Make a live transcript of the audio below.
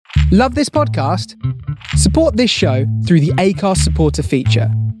Love this podcast? Support this show through the Acast supporter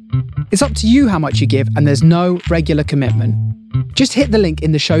feature. It's up to you how much you give, and there's no regular commitment. Just hit the link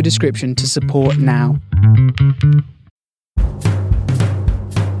in the show description to support now.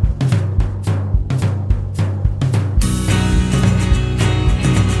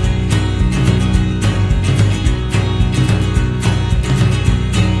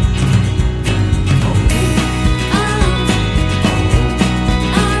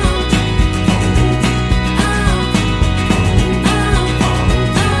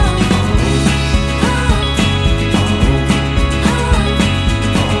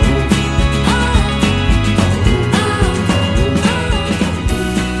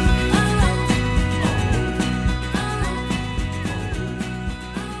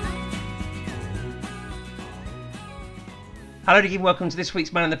 Hello again, welcome to this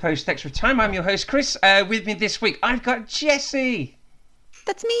week's Man on the Post Extra Time. I'm your host, Chris. With me this week, I've got Jessie.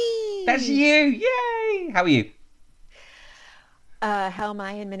 That's me. That's you. Yay! How are you? How am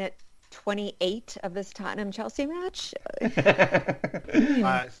I in minute 28 of this Tottenham-Chelsea match?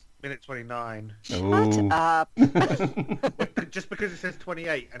 It's minute 29. Shut up. Just because it says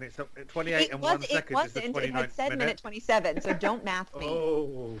 28 and it's 28 and 1 second is the 29th It had said minute 27, so don't math me.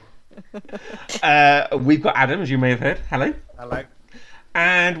 Oh. We've got Adam, as you may have heard. Hello. Hello.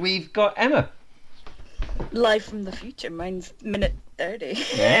 And we've got Emma. Live from the future. Mine's minute 30.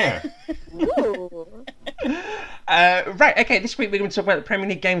 Yeah. Ooh. Right, okay, this week we're going to talk about the Premier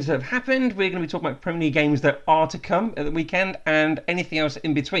League games that have happened. We're going to be talking about Premier League games that are to come at the weekend and anything else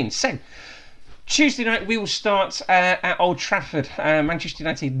in between. So, Tuesday night we will start at Old Trafford. Manchester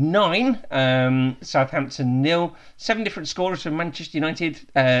United 9, Southampton 0. 7 different scorers for Manchester United.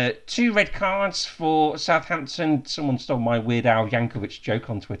 2 red cards for Southampton. Someone stole my Weird Al Yankovic joke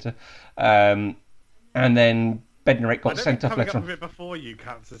on Twitter. And then Bednarek got sent off later on. I it before you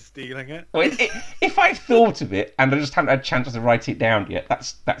counts as stealing it. Well, if I thought of it and I just haven't had a chance to write it down yet,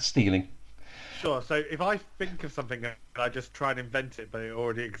 that's stealing. Sure, so if I think of something and I just try and invent it, but it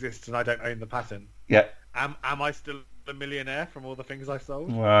already exists and I don't own the patent, Yeah. am I still a millionaire from all the things I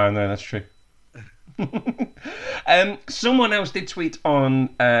sold? Well, no, that's true. Someone else did tweet on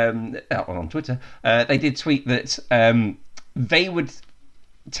Twitter. They did tweet that they would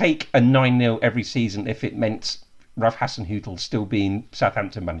take a 9-0 every season if it meant Ralph Hasenhüttl still being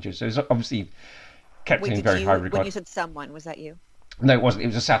Southampton manager. So it's obviously kept in very high regard. When you said someone, was that you? No, it wasn't. It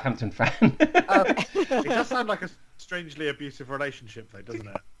was a Southampton fan. Okay. It does sound like a strangely abusive relationship, though, doesn't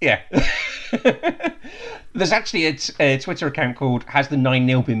it? Yeah. There's actually a Twitter account called Has the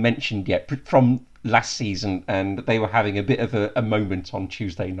 9-0 Been Mentioned Yet? From last season, and they were having a bit of a moment on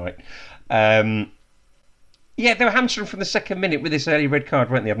Tuesday night. Yeah, they were hamstrung from the second minute with this early red card,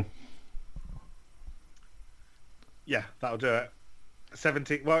 weren't they, Evan? Yeah, that'll do it.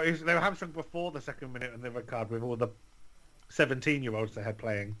 17. Well, they were hamstrung before the second minute and the red card with all the 17-year-olds they had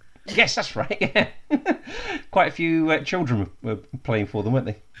playing. Yes, that's right, yeah. Quite a few children were playing for them, weren't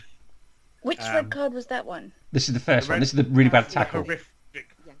they? Which red card was that one? This is the first one. This is the really bad tackle. The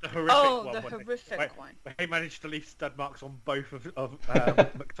horrific one. The horrific one. They managed to leave stud marks on both of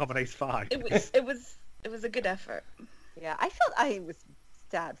McTominay's 5. It was a good effort. Yeah, I felt I was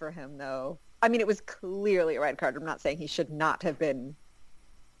sad for him, though. I mean, it was clearly a red card. I'm not saying he should not have been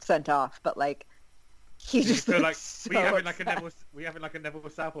sent off, but, like, he just so, like we having like a Neville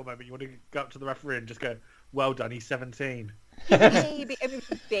Southall moment. You want to go up to the referee and just go, "Well done, he's 17." Baby, it was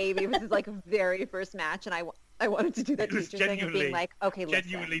his like very first match, and I wanted to do that teacher thing of being like, okay,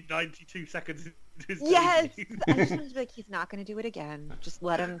 genuinely 92 seconds. Yes, I just wanted to be like, he's not going to do it again. Just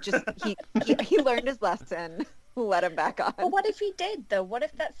let him. Just he learned his lesson. Let him back on. But what if he did though? What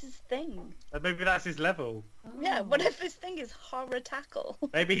if that's his thing? Maybe that's his level. Yeah. What if his thing is horror tackle?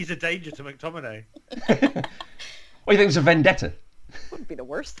 Maybe he's a danger to McTominay. What do you think it was a vendetta? Wouldn't be the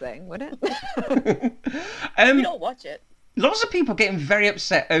worst thing, would it? You don't watch it. Lots of people getting very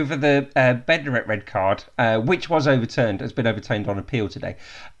upset over the Bednarek red card, which was overturned, has been overturned on appeal today.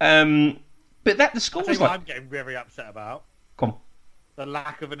 But the score was like... I'm getting very upset about. Come on. The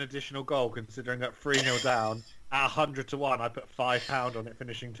lack of an additional goal, considering at 3-0 down, at 100 to 1, I put £5 on it,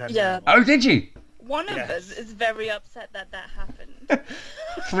 finishing 10. Yeah. Oh, did you? One of us is very upset that happened.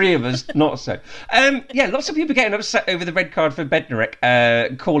 3 of us, not so. Yeah, lots of people getting upset over the red card for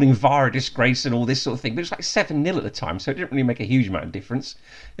Bednarek, calling VAR a disgrace and all this sort of thing. But it was like 7-0 at the time, so it didn't really make a huge amount of difference.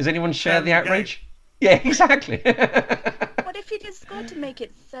 Does anyone share the outrage? Yeah, exactly. What if he just scored to make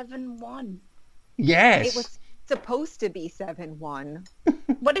it 7-1? Yes. It was supposed to be 7-1.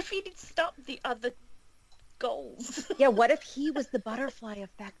 What if he did stop the other goals? Yeah, what if he was the butterfly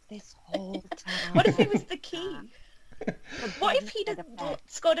effect this whole time? What if he was the key? What if he'd have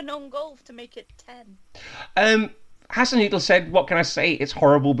scored an own goal to make it 10? Hasenhüttl said, "What can I say? It's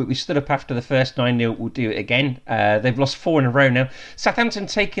horrible, but we stood up after the first 9-0. We'll do it again." They've lost 4 in a row now. Southampton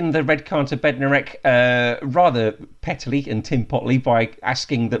taking the red card to Bednarek rather pettily and Tim Potley by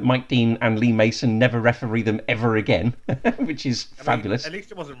asking that Mike Dean and Lee Mason never referee them ever again, which is fabulous. At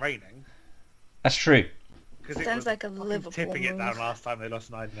least it wasn't raining. That's true. Because Sounds like a Liverpool tipping it move. down last time they lost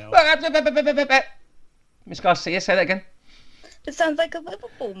 9-0. Miss Garcia, say that again. It sounds like a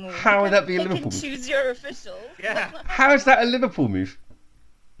Liverpool move. How would that be a Pick and Liverpool move? choose your officials. Yeah. How is that a Liverpool move?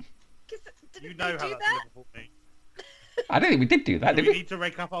 You know how that's a Liverpool move. I don't think we did do that, Do did we we? need to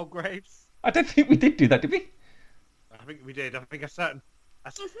rake up old graves? I don't think we did do that, did we? I think we did. I think a certain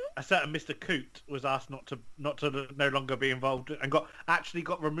Mr. Coote was asked not to no longer be involved and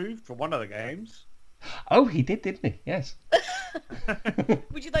got removed from one of the games. Oh, he did, didn't he? Yes.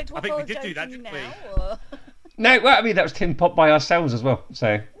 Would you like to I think we did apologise do that, to me didn't we? now? Or... No, well, I mean, that was Tim Pop by ourselves as well.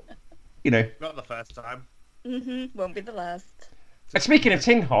 So, you know. Not the first time. Won't be the last. And speaking of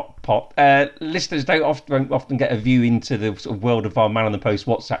Tin Hot Pop, listeners don't often get a view into the sort of world of our Man on the Post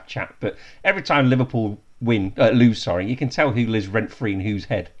WhatsApp chat, but every time Liverpool lose, you can tell who lives rent-free in whose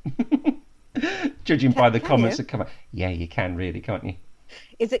head. Judging by the comments that come out. Yeah, you can really, can't you?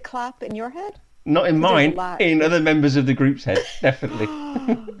 Is it clap in your head? Not in mine, in other members of the group's head, definitely.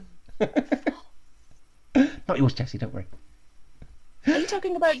 Not yours, Jessie, don't worry. Are you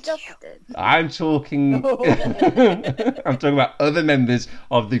talking about Justin? I'm talking about other members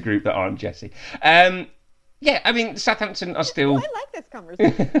of the group that aren't Jessie. Yeah, I mean, Southampton are still... I like this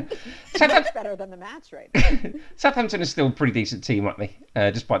conversation. It's much better than the match right now. Southampton is still a pretty decent team, aren't they?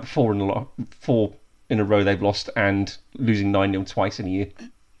 Despite the 4 in a row they've lost and losing 9-0 twice in a year.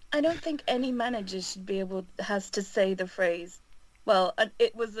 I don't think any manager should has to say the phrase, well,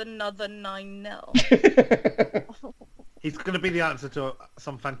 it was another 9-0. He's going to be the answer to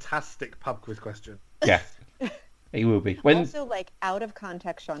some fantastic pub quiz question. Yeah, he will be. Also, like, out of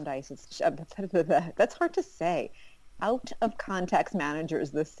context, Sean Dice, that's hard to say. Out of context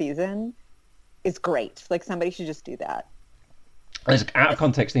managers this season is great. Like, somebody should just do that. There's an out of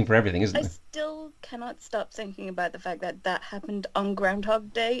context thing for everything, isn't I there? still cannot stop thinking about the fact that happened on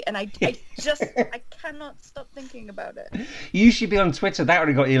Groundhog Day, and I cannot stop thinking about it. You should be on Twitter. That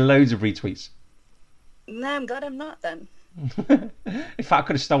already got you loads of retweets. Nah, I'm glad I'm not then. In fact, I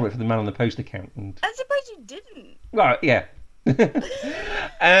could have stolen it from the Man on the Post account. And... I'm surprised you didn't. Well, yeah. Okay.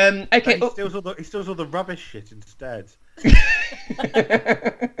 He steals all the rubbish shit instead.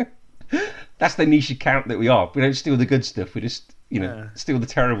 That's the niche account that we are. We don't steal the good stuff. We just, steal the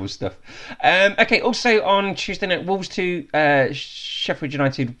terrible stuff. Okay. Also on Tuesday night, Wolves 2, Sheffield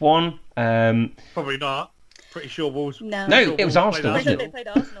United 1. Probably not. Pretty sure Wolves. No, it was Arsenal, wasn't they it? played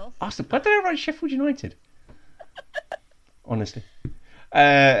Arsenal. Arsenal. Why did I write Sheffield United? Honestly.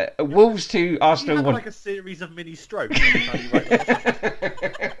 Wolves 2, Arsenal 1. You have like a series of mini strokes.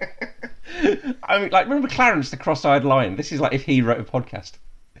 I mean, like, remember Clarence, the cross-eyed lion? This is like if he wrote a podcast.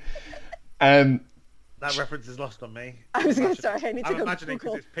 That reference is lost on me. I was going to say, I need to I'm go imagining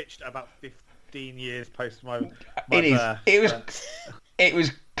Google. because it's pitched about 15 years post my It is. birth. It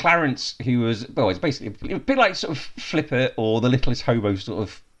was Clarence who was, well, it's basically a bit like sort of Flipper or the Littlest Hobo sort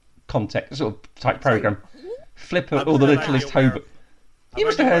of context, sort of type program. Flipper or the Littlest Hobo. You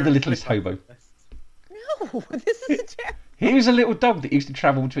must have heard the Littlest Hobo. No, this is a terrible... He was a little dog that used to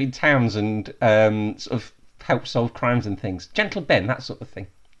travel between towns and sort of help solve crimes and things. Gentle Ben, that sort of thing.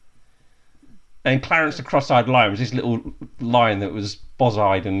 And Clarence the Cross-Eyed Lion was this little lion that was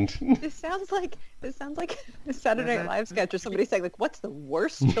boz-eyed and... This sounds like a Saturday Night Live sketch or somebody saying, like, what's the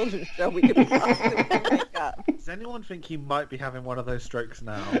worst children's show we could possibly make up? Does anyone think he might be having one of those strokes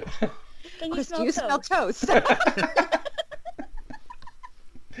now? Can Chris, do you smell toast?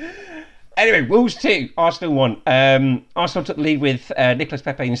 Anyway, Wolves 2, Arsenal 1. Arsenal took the lead with Nicolas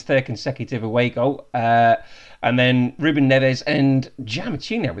Pepe's third consecutive away goal. And then Ruben Neves and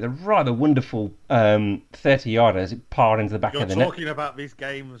Giammattino with a rather wonderful 30-yarder as it parred into the back You're of the net. talking about these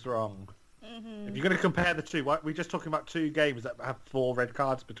games wrong. If you're going to compare the two, we're just talking about two games that have 4 red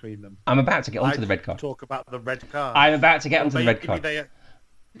cards between them. I'm about to get onto the red card. Talk about the red card. I'm about to get onto the red card.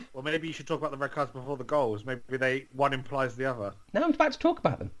 Well, maybe you should talk about the red cards before the goals. Maybe one implies the other. No, I'm about to talk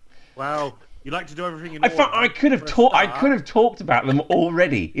about them. Well, you like to do everything in I order. thought I could have talked about them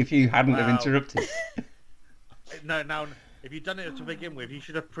already if you hadn't have interrupted. No, now, if you'd done it to begin with, you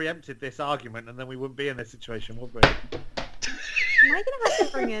should have preempted this argument, and then we wouldn't be in this situation, would we? Am I going to have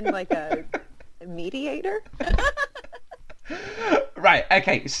to bring in, like, a mediator? Right,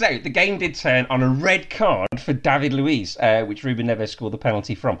 okay, so the game did turn on a red card for David Luiz, which Ruben Neves scored the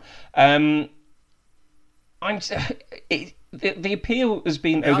penalty from. The appeal has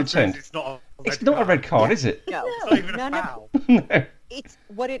been The answer is overturned. it's not a red card. It's not a red card, is it? No, It's not even a none of foul. No. it's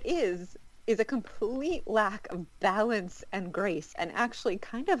what it is a complete lack of balance and grace, and actually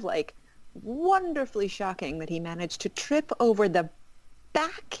kind of like wonderfully shocking that he managed to trip over the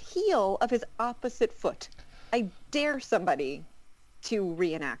back heel of his opposite foot. I dare somebody to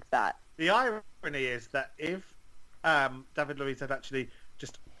reenact that. The irony is that if David Luiz had actually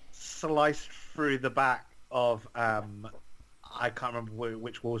just sliced through the back of I can't remember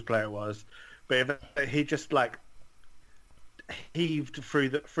which Wolves player it was, but if he just like heaved through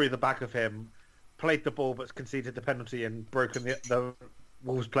the back of him, played the ball but conceded the penalty and broken the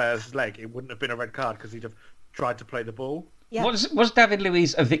Wolves player's leg, it wouldn't have been a red card because he'd have tried to play the ball. Yeah. Was David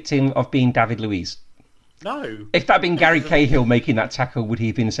Luiz a victim of being David Luiz? No. If that had been Gary Cahill making that tackle, would he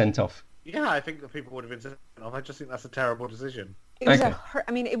have been sent off? Yeah, I think that people would have been sent off. I just think that's a terrible decision. It was Okay.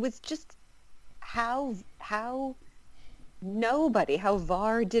 it was just how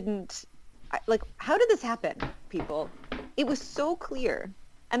VAR didn't, like, how did this happen, people? It was so clear.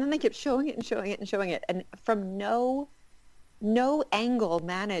 And then they kept showing it and showing it and showing it. And from no angle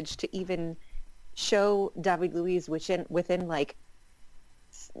managed to even show David Luiz within like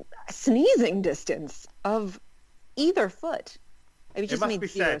sneezing distance of either foot. It just must made be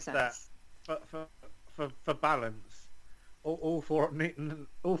zero said that sense. for balance, all four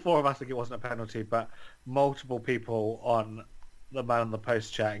of us think it wasn't a penalty, but multiple people on the Man on the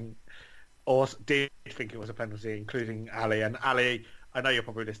Post chatting also did think it was a penalty, including Ali. And Ali, I know you're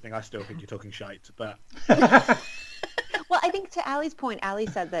probably listening. I still think you're talking shite, but Well, I think to Ali's point, Ali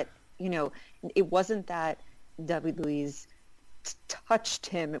said that, it wasn't that David Luiz touched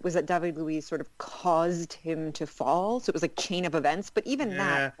him. It was that David Luiz sort of caused him to fall. So it was like chain of events. But even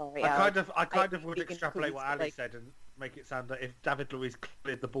that, sorry, I kind of would think extrapolate what includes, Ali like- said and make it sound that if David Luiz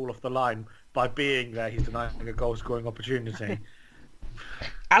cleared the ball off the line by being there, he's denying a goal-scoring opportunity.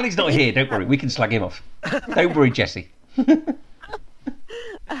 Ali's not here, don't worry. We can slag him off. Don't worry, Jesse.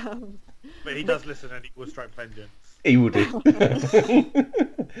 But he does listen and he will strike vengeance. He will do.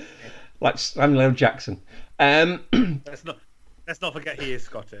 Like Samuel L. Jackson. Let's not forget he is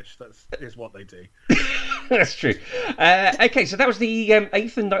Scottish. That is what they do. That's true. Okay, so that was the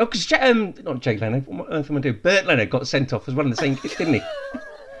 8th and 9th. Oh, because not Jay Leno. What on earth am I doing? Bert Leno got sent off as well in the same kit, didn't he?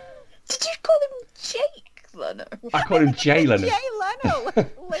 Did you call him Jake Leno? I called him Jay Leno. Jay Leno.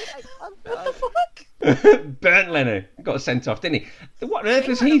 What the fuck? Bert Leno got sent off, didn't he? What on earth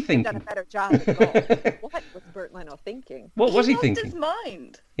was he Done a thinking? better job at goal. What was Bert Leno thinking? What was he lost his thinking?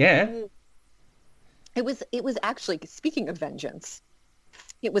 mind. Yeah. It was actually, speaking of vengeance,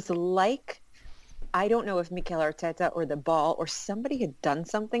 it was like, I don't know if Mikel Arteta or the ball or somebody had done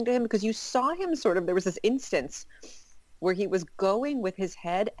something to him, because you saw him there was this instance where he was going with his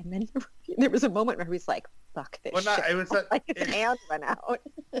head, and then there was a moment where he was like, fuck this Well, no, shit. it was that- like his hand went out.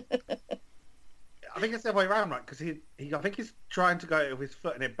 I think it's the other way around, right? Because I think he's trying to go with his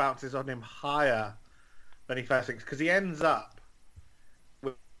foot and it bounces on him higher than he first thinks. Because he ends up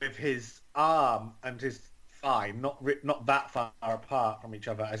with his arm and his thigh not that far apart from each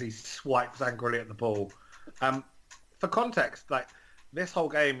other as he swipes angrily at the ball. For context, like, this whole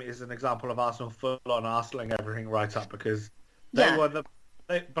game is an example of Arsenal full-on arseling everything right up, because they were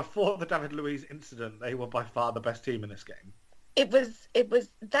before the David Luiz incident, they were by far the best team in this game. It was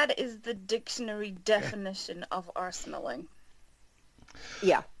that is the dictionary definition of arsenaling.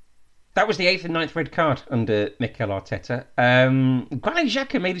 Yeah. That was the 8th and 9th red card under Mikel Arteta. Granit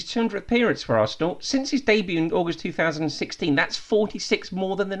Xhaka made his 200th appearance for Arsenal since his debut in August 2016. That's 46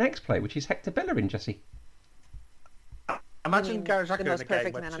 more than the next player, which is Hector Bellerin, Jesse. Imagine Gary Xhaka the in a most game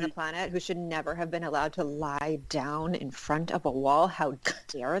perfect where man on the planet, who should never have been allowed to lie down in front of a wall. How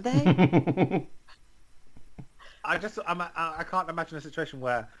dare they? I can't imagine a situation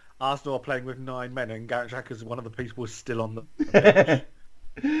where Arsenal are playing with 9 men and Gary Xhaka is one of the people still on the bench.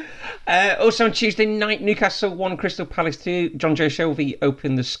 Also on Tuesday night, Newcastle 1, Crystal Palace 2. John Joe Shelby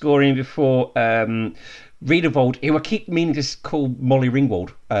opened the scoring before Riederwald, who I keep meaning to call Molly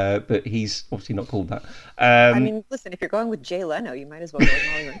Ringwald, but he's obviously not called that. I mean, listen, if you're going with Jay Leno, you might as well go with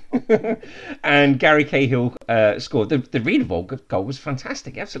Molly Ringwald. And Gary Cahill scored. The Riederwald goal was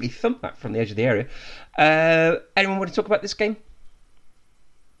fantastic. Absolutely thumped that from the edge of the area. Anyone want to talk about this game?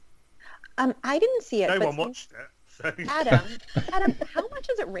 I didn't see it. No but one watched it. So. Adam, how much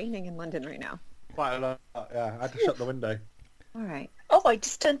is it raining in London right now? Quite a lot. Yeah, I had to shut the window. All right. Oh, I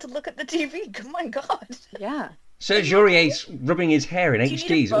just turned to look at the TV. Oh my god. Yeah. Serge Aurier's rubbing his hair in Do you need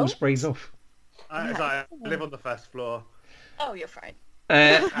a HDs. It all boat? sprays off. I live on the first floor. Oh, you're fine.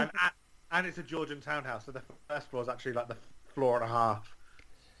 And it's a Georgian townhouse, so the first floor is actually like the floor and a half.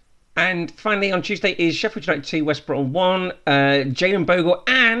 And finally on Tuesday is Sheffield United 2, West Brom 1. Jalen Bogle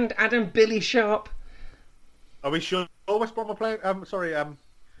and Adam Billy Sharp. Are we sure West Brom are playing? Are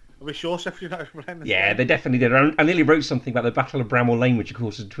we sure Sheffield United are playing this Yeah, game? they definitely did. I nearly wrote something about the Battle of Bramall Lane, which of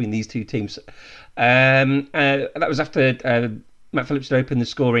course is between these two teams. That was after Matt Phillips had opened the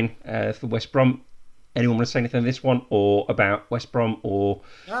scoring for West Brom. Anyone want to say anything on this one, or about West Brom or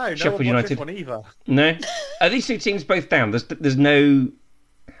Sheffield United? This one either. No. Are these two teams both down? There's no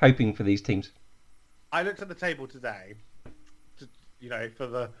hoping for these teams. I looked at the table today, for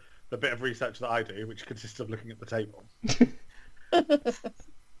the bit of research that I do, which consists of looking at the table.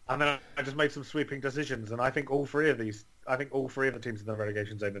 And then I just made some sweeping decisions, and I think all three of the teams in the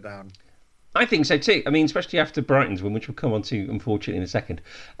relegation zone are down. I think so too. I mean, especially after Brighton's win, which we'll come on to, unfortunately, in a second.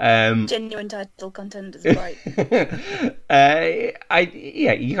 Genuine title contenders, right?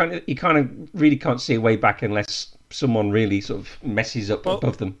 You kind of really can't see a way back unless someone really sort of messes up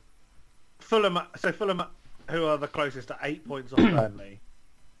above them. Fulham, who are the closest to 8 points on Burnley,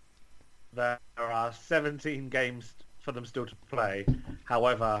 there are 17 games for them still to play.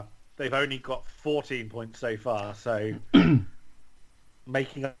 However, they've only got 14 points so far, so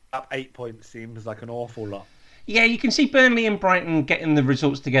making up 8 points seems like an awful lot. Yeah, you can see Burnley and Brighton getting the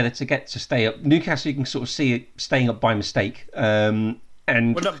results together to stay up. Newcastle, you can sort of see it staying up by mistake. I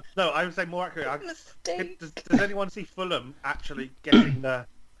would say more accurately. Does anyone see Fulham actually getting the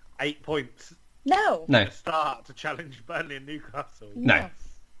 8 points? No. Start to challenge Burnley and Newcastle.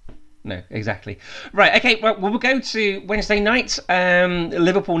 No, exactly. Right, okay, well, we'll go to Wednesday night.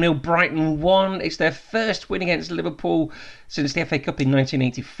 Liverpool 0, Brighton 1. It's their first win against Liverpool since the FA Cup in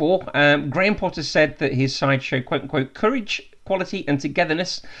 1984. Graham Potter said that his side showed, quote-unquote, courage, quality and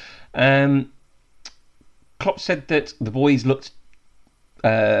togetherness. Klopp said that the boys looked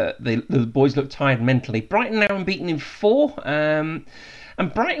tired mentally. Brighton now unbeaten in 4.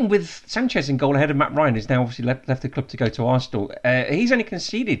 And Brighton, with Sanchez in goal ahead of Matt Ryan, has now obviously left the club to go to Arsenal. He's only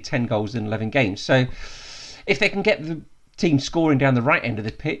conceded 10 goals in 11 games. So if they can get the team scoring down the right end of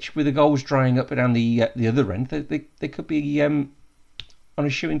the pitch with the goals drying up down the other end, they could be on a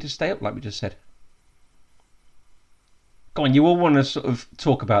shoe-in to stay up, like we just said. Go on, you all want to sort of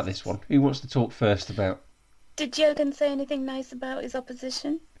talk about this one. Who wants to talk first about? Did Jurgen say anything nice about his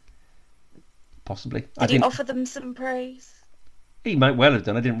opposition? Possibly. Did he offer them some praise? He might well have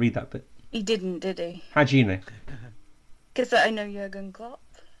done. I didn't read that bit. He didn't, did he? How do you know? Because I know Jurgen Klopp.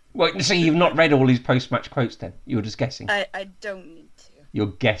 Well, so you've not read all his post-match quotes then? You were just guessing? I don't need to.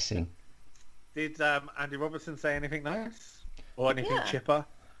 You're guessing. Did Andy Robertson say anything nice? Or anything chipper?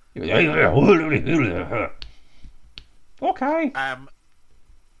 Okay.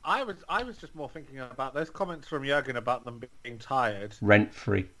 I was just more thinking about those comments from Jurgen about them being tired.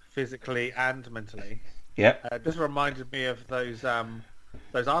 Rent-free. Physically and mentally. Yeah. Just reminded me of those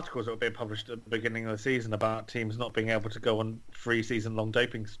articles that were being published at the beginning of the season about teams not being able to go on 3 season-long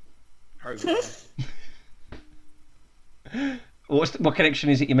doping programs. What connection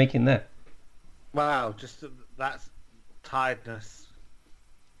is it you're making there? Wow, just that's tiredness.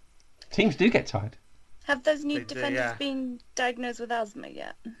 Teams do get tired. Have those new defenders been diagnosed with asthma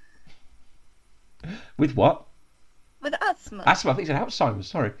yet? With what? With asthma. Asthma, I think it's Alzheimer's,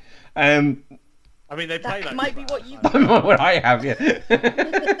 sorry. I mean, they play that like might be what you... what I have, yeah.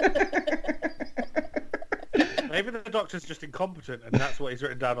 Maybe the doctor's just incompetent and that's what he's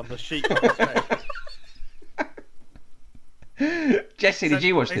written down on the sheet. On his face. Jesse, did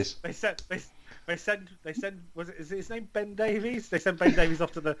you watch this? They send. Is his name Ben Davies? They send Ben Davies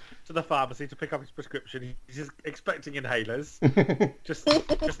off to the pharmacy to pick up his prescription. He's just expecting inhalers, just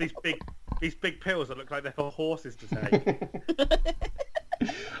these big pills that look like they're for horses to take.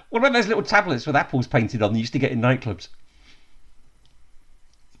 What about those little tablets with apples painted on that you used to get in nightclubs?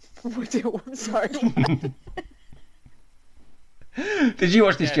 I'm sorry. Did you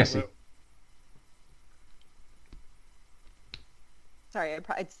watch this, Jesse? Well, Sorry,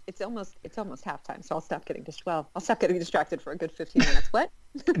 it's almost halftime, so I'll stop getting distracted for a good 15 minutes. What?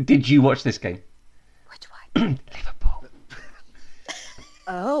 Did you watch this game? Which one? Liverpool.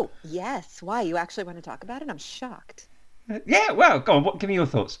 Oh yes. Why? You actually want to talk about it? I'm shocked. Yeah. Well, go on. Give me your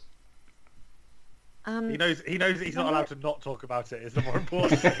thoughts. He knows that he's not allowed to not talk about it. Is the more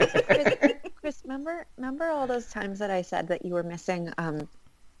important thing. Chris, remember all those times that I said that you were missing?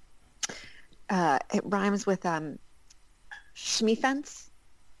 It rhymes with Schmeefence.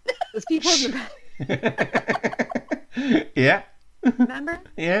 Those people in the back. Yeah. Remember?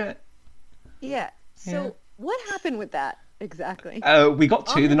 Yeah. Yeah. So what happened with that exactly? We got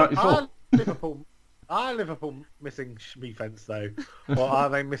 2 the night before. Are Liverpool missing Schmeefence though, or are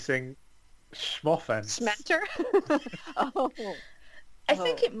they missing Schmoffence? Schmenter? Oh. I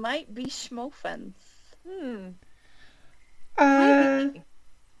think it might be Schmofens.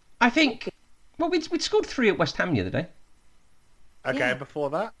 I think. Well, we'd scored 3 at West Ham the other day. Okay, Yeah. before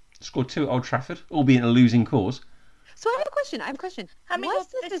that? Scored 2 at Old Trafford, albeit a losing cause. So I have a question. How many Was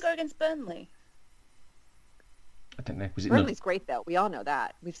goals did they score against Burnley? I don't know. Was it? Burnley's great, though. We all know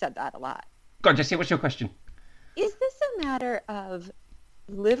that. We've said that a lot. Go on, Jesse. What's your question? Is this a matter of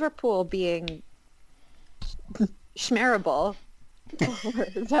Liverpool being schmerable?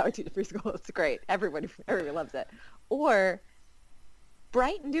 Is that what you free school? It's great. Everybody loves it. Or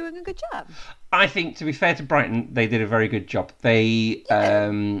Brighton doing a good job? I think, to be fair to Brighton, they did a very good job. They,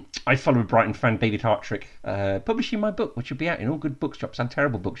 I follow a Brighton fan, David Hartrick, publishing my book, which will be out in all good bookshops and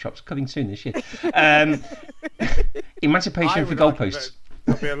terrible bookshops, coming soon this year. Emancipation for Goalposts.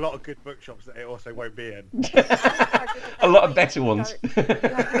 There'll be a lot of good bookshops that it also won't be in. A lot of better ones. You have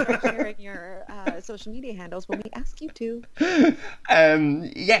to start sharing your social media handles when we ask you to.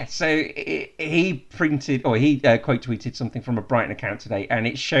 So he printed, or he quote tweeted something from a Brighton account today, and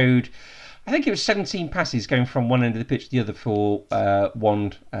it showed, I think it was 17 passes going from one end of the pitch to the other for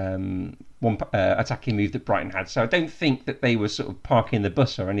one attacking move that Brighton had. So I don't think that they were sort of parking the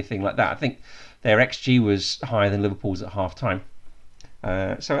bus or anything like that. I think their XG was higher than Liverpool's at half time.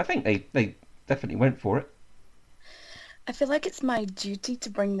 So I think they definitely went for it. I feel like it's my duty to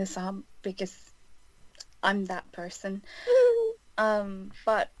bring this up because I'm that person.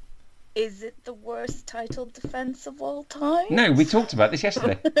 But is it the worst title defense of all time? No, we talked about this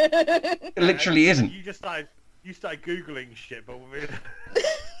yesterday. It literally isn't. You started Googling shit, but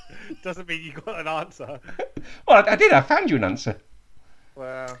doesn't mean you got an answer. Well, I did. I found you an answer.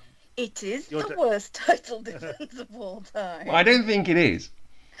 Well, It is the worst title defense of all time. Well, I don't think it is.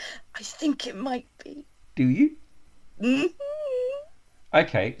 I think it might be. Do you? Mhm.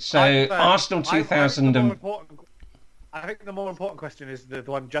 Okay, so Arsenal I 2000 and... I think the more important question is the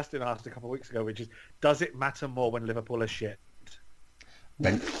one Justin asked a couple of weeks ago, which is, does it matter more when Liverpool are shit?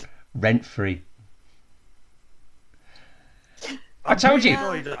 Rent-free. I told you.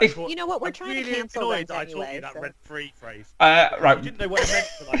 You know what? We're trying to cancel them I anyway. taught you that So. rent-free phrase. Right. You didn't know what it meant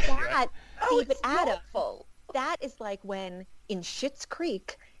for that. That, Oh, see, but it's Adam, your fault. that is like when in Schitt's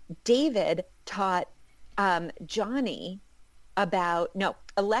Creek, David taught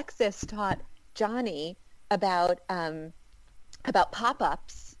Alexis taught Johnny about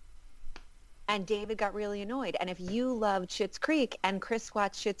pop-ups, and David got really annoyed. And if you loved Schitt's Creek and Chris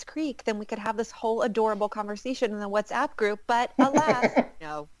watched Schitt's Creek, then we could have this whole adorable conversation in the WhatsApp group. But alas,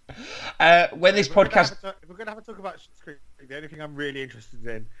 no. When this podcast... If we're going to have a talk about Schitt's Creek, the only thing I'm really interested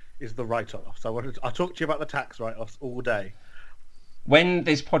in is the write-offs. I'll talk to you about the tax write-offs all day. When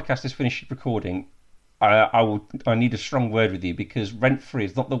this podcast is finished recording, I need a strong word with you, because rent-free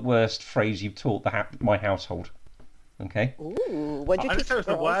is not the worst phrase you've taught my household. Okay? Ooh, what'd you I teach didn't say it was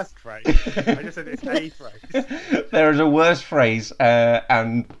the girls? worst phrase. I just said it's a phrase. There is a worse phrase,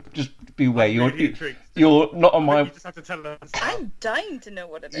 and just beware. Really intrigued. You're not on my... You just have to tell us. I'm dying to know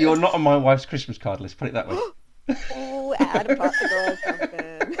what it is. You're not on my wife's Christmas card list, put it that way. Ooh, Adam taught the girls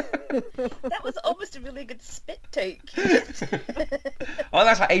something. That was almost a really good spit take. Oh,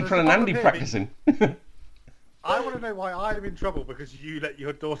 that's like April and There's a Andy problem practicing. I want to know why I'm in trouble because you let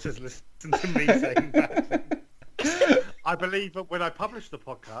your daughters listen to me saying that. I believe that when I publish the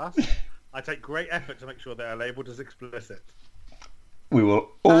podcast, I take great effort to make sure they are labelled as explicit. We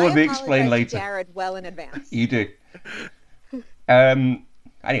will all be I explained apologize to later. Jared well in advance. You do. Anyway,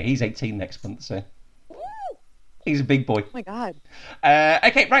 he's 18 next month, so he's a big boy. Oh my God.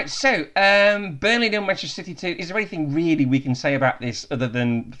 Okay, right. So, Burnley 0, Manchester City 2. Is there anything really we can say about this other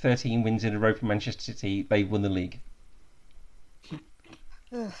than 13 wins in a row for Manchester City? They've won the league.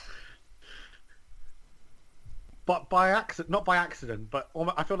 But by accident, not by accident, but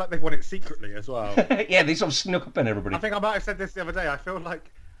I feel like they've won it secretly as well. Yeah, they sort of snuck up on everybody. I think I might have said this the other day. I feel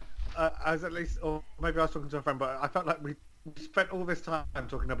like, as at least, or maybe I was talking to a friend, but I felt like we spent all this time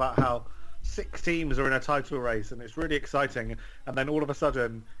talking about how 6 teams are in a title race and it's really exciting, and then all of a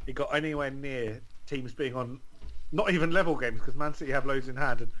sudden it got anywhere near teams being on not even level games because Man City have loads in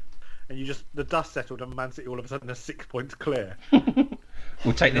hand, and the dust settled and Man City all of a sudden are 6 points clear.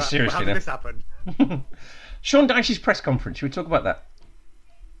 We'll take this seriously How now. did this happen? Sean Dyche's press conference. Should we talk about that?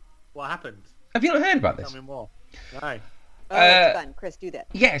 What happened? Have you not heard about this? Tell me more. No. Oh, it's fun. Chris, do that.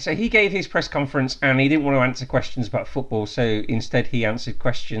 Yeah, so he gave his press conference and he didn't want to answer questions about football, so instead he answered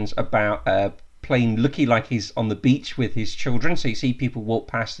questions about playing looky like he's on the beach with his children. So you see people walk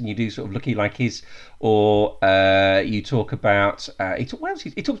past and you do sort of looky like his, or you talk about what else?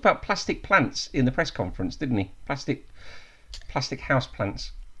 He talked about plastic plants in the press conference, didn't he? Plastic house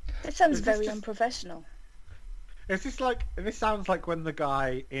plants. That sounds very unprofessional. Is this like? This sounds like when the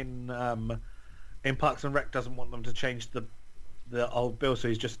guy in Parks and Rec doesn't want them to change the old bill, so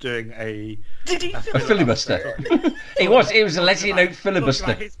he's just doing a Did he A filibuster. It was a Leslie Note filibuster.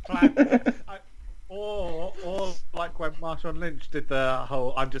 Like his plan. Or like when Marshawn Lynch did the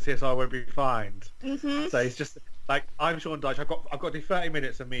whole "I'm just here so I won't be fined." Mm-hmm. So he's just like, "I'm Sean Dyche. I've got to do 30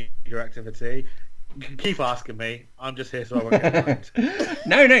 minutes of media activity. You can keep asking me. I'm just here so I won't get fined."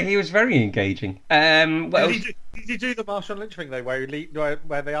 No, he was very engaging. Did he do the Marshawn Lynch thing though, where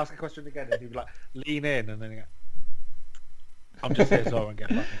they ask a question again and he'd be like, "Lean in," and then he go, "I'm just here so I won't get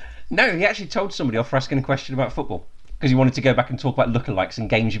fined." No, he actually told somebody off for asking a question about football because he wanted to go back and talk about lookalikes and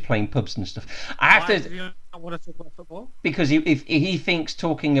games you play in pubs and stuff. Why does he not want to talk about football? Because if he thinks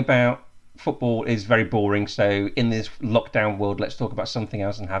talking about football is very boring, so in this lockdown world, let's talk about something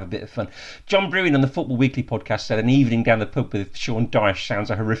else and have a bit of fun. John Brewin on the Football Weekly podcast said an evening down the pub with Sean Dyche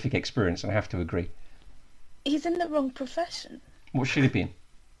sounds a horrific experience, and I have to agree. He's in the wrong profession. What should it be in?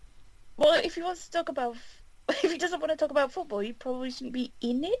 Well, if he wants to talk about, if he doesn't want to talk about football, he probably shouldn't be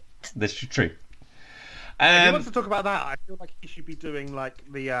in it. That's true. If he wants to talk about that, I feel like he should be doing like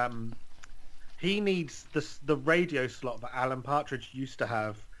the he needs the radio slot that Alan Partridge used to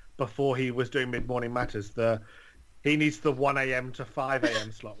have before he was doing Mid Morning Matters. He needs the 1 a.m. to 5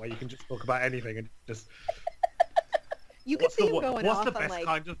 a.m. slot where you can just talk about anything and just. You can see him going what's off the on best like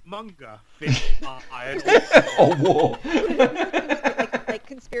kind of manga? Fish, iron. Or war. like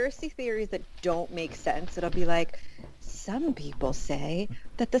conspiracy theories that don't make sense. It'll be like, some people say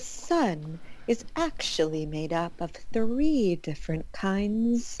that the sun is actually made up of 3 different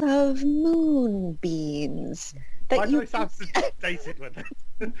kinds of moonbeams. Why do they sound so dated with it?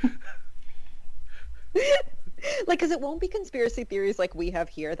 Like, because it won't be conspiracy theories like we have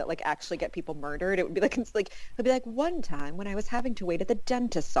here that like actually get people murdered. It would be like it'd be like one time when I was having to wait at the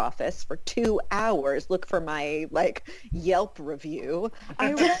dentist's office for 2 hours, look for my like Yelp review.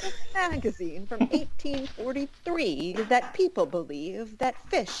 I read a magazine from 1843 that people believe that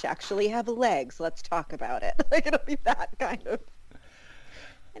fish actually have legs. Let's talk about it. Like it'll be that kind of.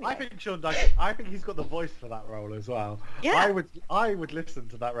 Anyway. I think Sean Dyche. I think he's got the voice for that role as well. Yeah. I would listen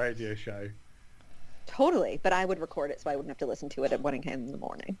to that radio show. Totally, but I would record it so I wouldn't have to listen to it at 1 a.m. in the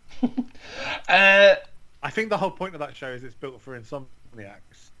morning. I think the whole point of that show is it's built for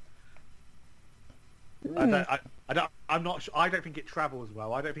insomniacs. I'm not sure. I don't think it travels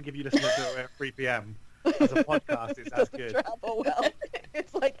well. I don't think if you listen to it at 3 p.m. as a podcast, it's as good. Travel well.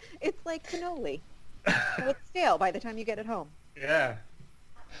 It's like cannoli. So it's stale by the time you get it home. Yeah.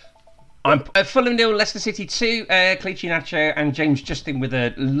 I'm Fulham 0, Leicester City 2. Clichy Nacho and James Justin with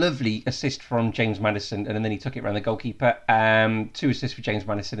a lovely assist from James Maddison, and then he took it around the goalkeeper. 2 assists for James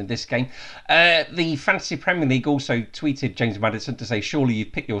Maddison in this game. The Fantasy Premier League also tweeted James Maddison to say, "Surely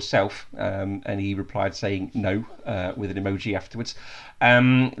you've picked yourself," and he replied saying no with an emoji afterwards.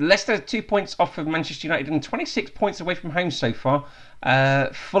 Leicester 2 points off of Manchester United and 26 points away from home so far.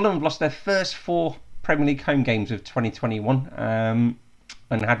 Fulham have lost their first 4 Premier League home games of 2021.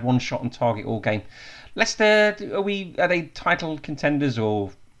 And had 1 shot on target all game. Leicester, are they title contenders or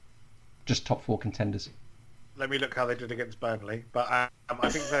just top 4 contenders? Let me look how they did against Burnley. But I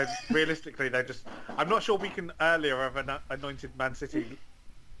think realistically they're just. I'm not sure we can earlier have anointed Man City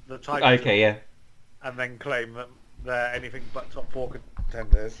the title. Okay, yeah. And then claim that they're anything but top 4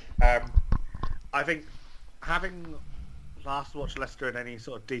 contenders. I think having last watched Leicester in any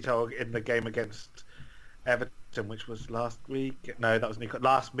sort of detail in the game against Everton, which was last week. No, that was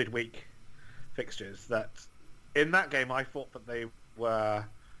last midweek fixtures. That in that game, I thought that they were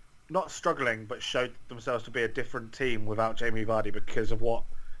not struggling, but showed themselves to be a different team without Jamie Vardy because of what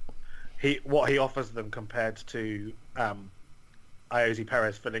he offers them compared to Ayoze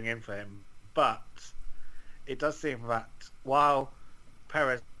Perez filling in for him. But it does seem that while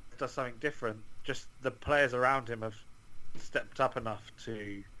Perez does something different, just the players around him have stepped up enough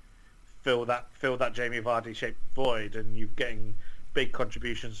to fill that Jamie Vardy shaped void, and you're getting big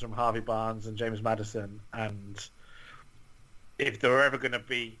contributions from Harvey Barnes and James Maddison. And if they were ever going to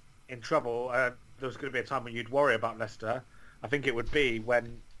be in trouble, there was going to be a time when you'd worry about Leicester. I think it would be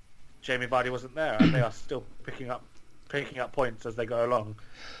when Jamie Vardy wasn't there, and they are still picking up points as they go along.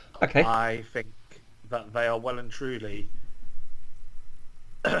 Okay. I think that they are well and truly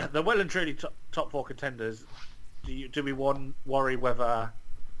top 4 contenders. Do we worry whether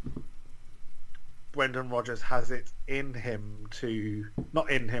Brendan Rodgers has it in him to...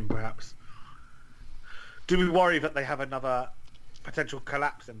 Not in him, perhaps. Do we worry that they have another potential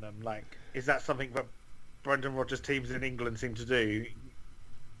collapse in them? Like, is that something that Brendan Rodgers' teams in England seem to do?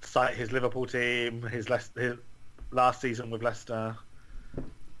 Cite his Liverpool team, his last season with Leicester.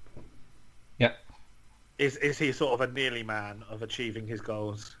 Yeah. Is he sort of a nearly man of achieving his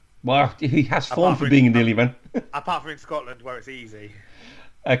goals? Well, he has form Apart for from- being a nearly man. Apart from in Scotland, where it's easy.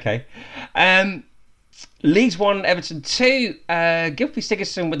 Okay. Leeds 1, Everton 2. Gylfi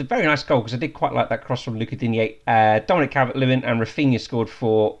Sigurdsson with a very nice goal, because I did quite like that cross from Luca Digne. Dominic Calvert-Lewin and Rafinha scored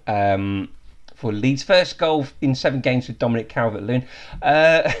for Leeds. First goal in 7 games with Dominic Calvert-Lewin.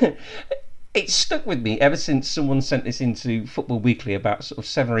 It stuck with me ever since someone sent this into Football Weekly about sort of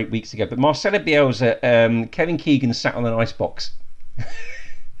 7 or 8 weeks ago. But Marcelo Bielsa, Kevin Keegan sat on an icebox.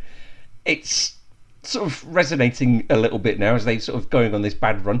 It's sort of resonating a little bit now as they sort of going on this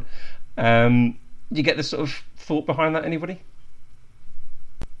bad run. You get the sort of thought behind that, anybody?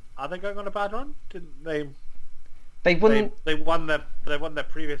 Are they going on a bad run? Didn't they? They won. They won their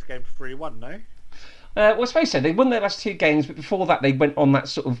previous game 3-1. No. Well, I suppose so. They won their last 2 games, but before that, they went on that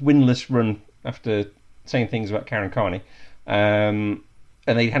sort of winless run after saying things about Karen Carney, and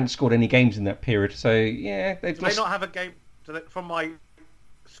they hadn't scored any games in that period. So yeah, they've Do they not have a game? From my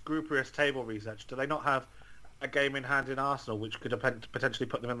scrupulous table research, do they not have a game in hand in Arsenal, which could potentially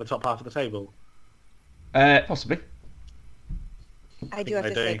put them in the top half of the table? Possibly. I do think have to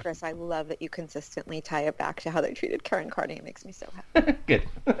they say, do. Chris, I love that you consistently tie it back to how they treated Karen Carney. It makes me so happy. Good.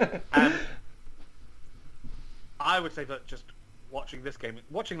 I would say that just watching this game,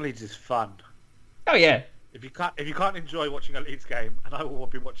 watching Leeds is fun. Oh yeah. If you can't enjoy watching a Leeds game, and I will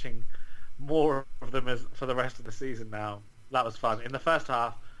be watching more of them for the rest of the season now. That was fun. In the first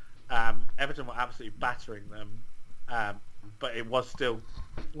half, Everton were absolutely battering them, but it was still.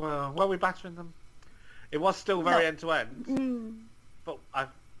 Well, were we battering them? It was still very end to end. But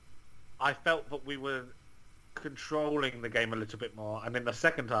I felt that we were controlling the game a little bit more, and in the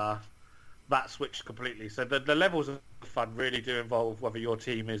second half, that switched completely. So the levels of fun really do involve whether your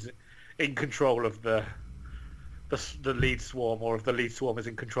team is in control of the lead swarm, or if the lead swarm is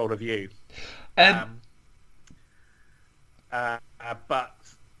in control of you. But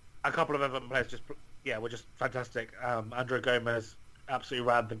a couple of other players were just fantastic. Andrew Gomez absolutely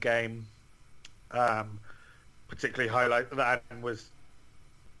ran the game. Particularly highlight that was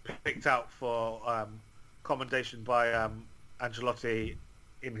picked out for commendation by Ancelotti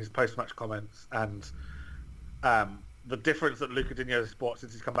in his post-match comments, and the difference that Luca Digne has brought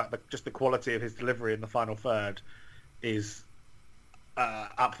since he's come back, just the quality of his delivery in the final third is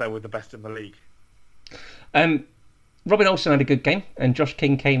up there with the best in the league. Robin Olsen had a good game, and Josh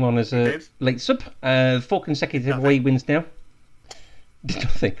King came on as a late sub. 4 consecutive away wins now. Did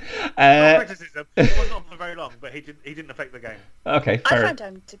nothing. No criticism. It was not for very long, but he didn't affect the game. Okay, I fair. had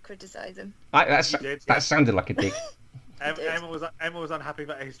time to criticise him. That sounded like a dig. Emma was unhappy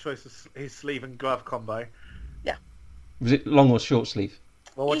about his choice of his sleeve and glove combo. Yeah. Was it long or short sleeve?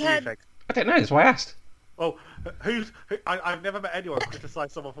 Well, what He do you had- think? I don't know. That's why I asked. Well, I've never met anyone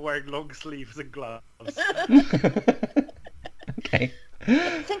criticise someone for wearing long sleeves and gloves. Okay.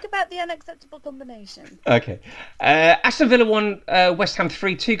 Think about the unacceptable combination. Okay. Aston Villa 1, West Ham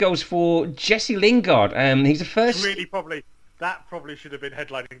 3. 2 goals for Jesse Lingard. He's the first. Really, that probably should have been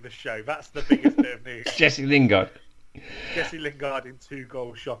headlining the show. That's the biggest bit of news. Jesse Lingard. Jesse Lingard in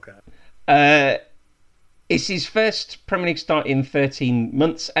 2-goal shocker. It's his first Premier League start in 13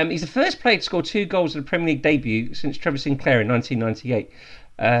 months. He's the first player to score 2 goals in a Premier League debut since Trevor Sinclair in 1998.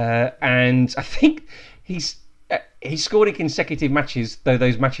 And I think he's scored in consecutive matches, though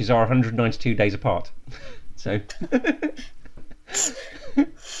those matches are 192 days apart. So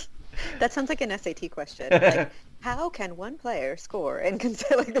That sounds like an SAT question. Like, how can one player score and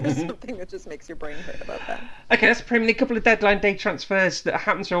consider like there's something that just makes your brain hurt about that? okay, that's the Premier League. A couple of deadline day transfers that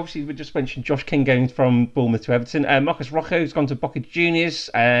happened. So obviously we just mentioned Josh King going from Bournemouth to Everton. Marcus Rocco's gone to Boca Juniors.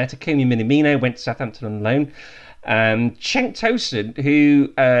 Takumi Minamino went to Southampton on loan. Cenk Tosun,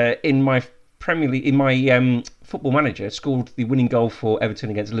 who in my Premier League, in my Football Manager, scored the winning goal for Everton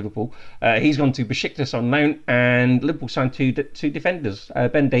against Liverpool. He's gone to Besiktas on loan, and Liverpool signed two defenders,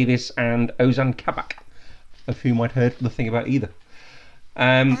 Ben Davies and Ozan Kabak, of whom I'd heard nothing about either.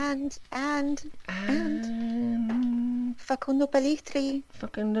 And Facundo Pelistri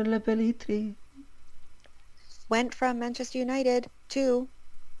went from Manchester United to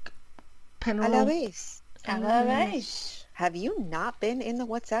Alaves. Alaves. Have you not been in the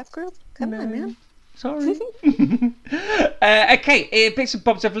WhatsApp group? Come on, man. Sorry. Okay, bits and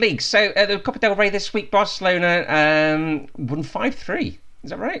bobs of leagues. So the Copa del Rey this week, Barcelona won 5-3. Is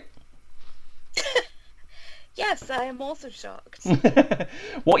that right? Yes, I am also shocked.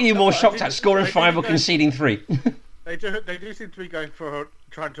 What are you more I shocked did- at, scoring I did 5 or go- conceding 3? They do seem to be going for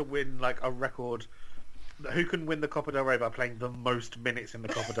trying to win like a record. Who can win the Copa del Rey by playing the most minutes in the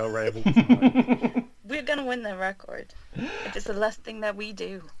Copa del Rey of all time? We're going to win the record. It is the last thing that we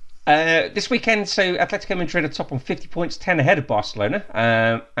do. This weekend, so Atletico Madrid are top on 50 points, 10 ahead of Barcelona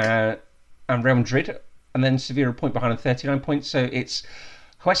and Real Madrid, and then Sevilla a point behind on 39 points. So it's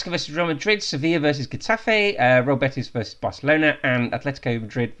Huesca versus Real Madrid, Sevilla versus Getafe, Real Betis versus Barcelona, and Atletico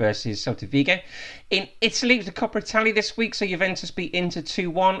Madrid versus Celta Vigo. In Italy, it was the Coppa Italia this week, so Juventus beat Inter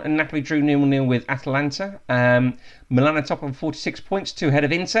 2-1, and Napoli drew 0-0 with Atalanta. Milan are top on 46 points, 2 ahead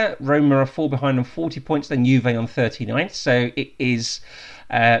of Inter. Roma are 4 behind on 40 points, then Juve on 39. So it is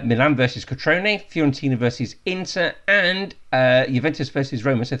Milan versus Crotone, Fiorentina versus Inter, and Juventus versus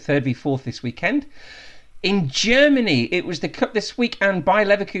Roma, so 3rd v 4th this weekend. In Germany, it was the Cup this week, and Bayer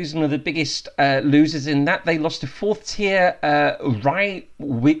Leverkusen are the biggest losers in that. They lost to 4th tier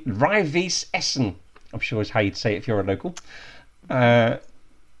Rhein-Wies Essen. I'm sure is how you'd say it if you're a local.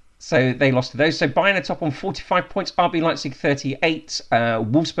 So they lost to those. So Bayern are top on 45 points, RB Leipzig 38,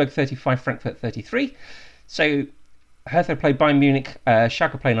 Wolfsburg 35, Frankfurt 33. So Hertha played Bayern Munich,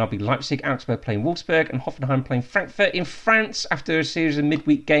 Schalke playing RB Leipzig, Augsburg playing Wolfsburg, and Hoffenheim playing Frankfurt. In France, after a series of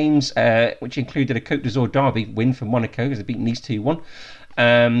midweek games, which included a Côte d'Azur derby win for Monaco, as they beat Nice 2-1.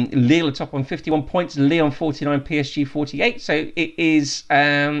 Lille are top on 51 points, Lyon 49, PSG 48. So it is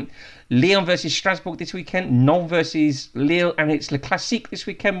Lyon versus Strasbourg this weekend, Nantes versus Lille, and it's Le Classique this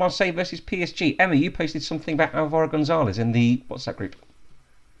weekend, Marseille versus PSG. Emma, you posted something about Alvaro Gonzalez in the WhatsApp group.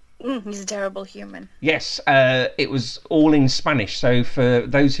 He's a terrible human. Yes, it was all in Spanish. So for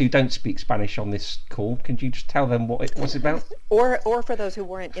those who don't speak Spanish on this call, can you just tell them what it was about? Or for those who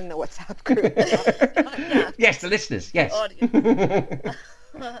weren't in the WhatsApp group. Yeah. Yes, the listeners. Yes. Audience.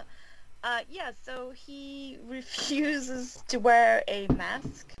 So he refuses to wear a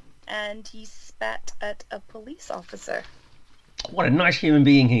mask, and he spat at a police officer. What a nice human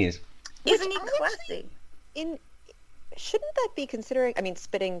being he is. Isn't he classy? Shouldn't that be considering? I mean,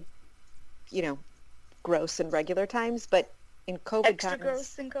 spitting, gross in regular times, but in COVID Extra times,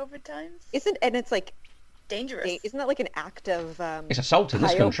 gross in COVID times? isn't? And it's like Dangerous. Isn't that like an act of It's assault in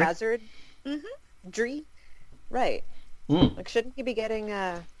this country. biohazardry? Right. Like, shouldn't he be getting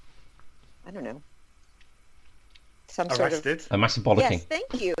I don't know, some Arrested? A massive bollocking. Yes,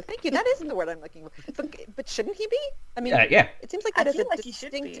 thank you. That isn't the word I'm looking for. But shouldn't he be? I mean, Yeah. it seems like I that is feel a like he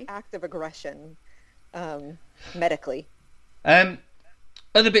should distinct be. act of aggression, medically.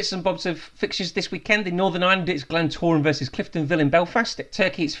 Other bits and bobs of fixtures this weekend. In Northern Ireland, it's Glentoran versus Cliftonville in Belfast. At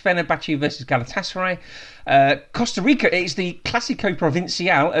Turkey, it's Fenerbahce versus Galatasaray. Costa Rica, it's the Clásico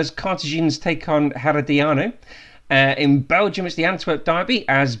Provincial as Cartagines take on Herediano. In Belgium, it's the Antwerp derby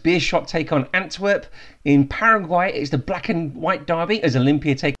as Beerschot take on Antwerp. In Paraguay, it's the black and white derby as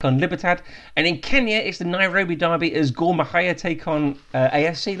Olympia take on Libertad. And in Kenya, it's the Nairobi derby as Gor Mahia take on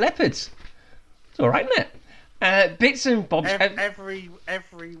AFC Leopards. It's all right, isn't it? Bits and bobs. Every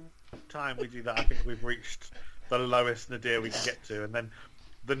time we do that, I think we've reached the lowest nadir we can get to, and then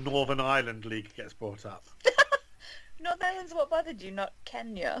the Northern Ireland League gets brought up. Northern Ireland's what bothered you, not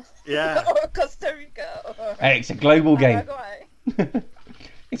Kenya. Yeah. Or Costa Rica. Or Hey, it's a global game. Paraguay.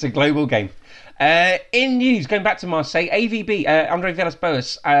 It's a global game. In news, going back to Marseille, AVB, Andre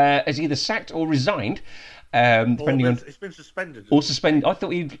Villas-Boas has either sacked or resigned. Depending on It's been suspended. or suspended. I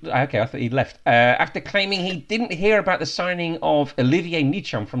thought he'd left after claiming he didn't hear about the signing of Olivier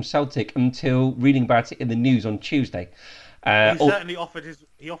Nichan from Celtic until reading about it in the news on Tuesday. He certainly offered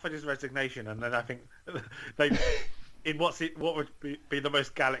his resignation, and then I think they, in what would be the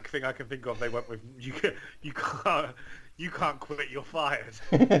most Gallic thing I can think of, they went with you can't quit, you're fired.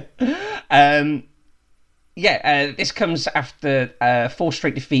 This comes after 4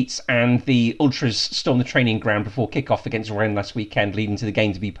 straight defeats, and the Ultras stormed the training ground before kick-off against Rennes last weekend, leading to the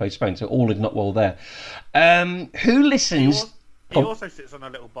game to be postponed. So all is not well there. Who listens? He also sits on a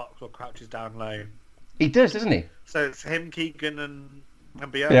little box or crouches down low. He does, doesn't he? So it's him, Keegan, and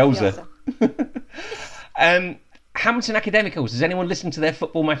Bielsa. Hamilton Academicals. Does anyone listen to their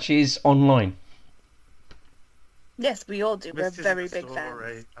football matches online? Yes, we all do. We're This is very a big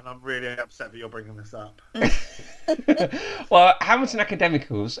story, fans. and I'm really upset that you're bringing this up. Well, Hamilton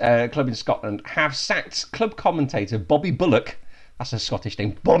Academicals, club in Scotland, have sacked club commentator Bobby Bullock. That's a Scottish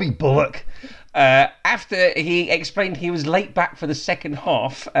name, Bobby Bullock. After he explained he was late back for the second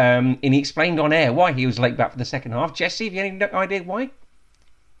half, and he explained on air why he was late back for the second half. Jesse, have you any idea why?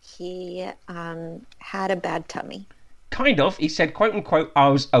 He had a bad tummy. Kind of. He said, quote unquote, "I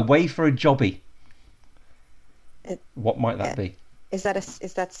was away for a jobby." What might that be? Is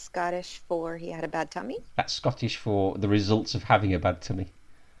that Scottish for he had a bad tummy? That's Scottish for the results of having a bad tummy.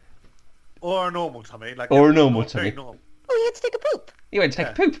 Or a normal tummy. Or a normal very tummy. normal. Oh, he had to take a poop. He went to take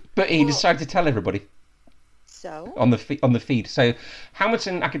a poop, but he decided to tell everybody So on the feed. So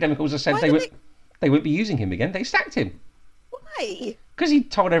Hamilton Academicals have said Why they did won't be using him again. They sacked him. why? Why? Because he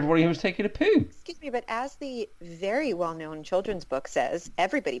told everybody he was taking a poo. Excuse me, but as the very well-known children's book says,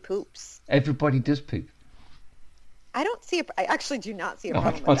 everybody poops. Everybody does poop. I actually do not see a No, I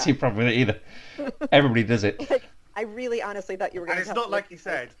problem can't with see a problem with it either. Everybody does it. that. I really honestly thought you were going And to it's not like he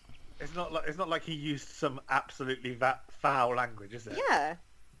said. It's not like he used some absolutely foul language, is it? Yeah.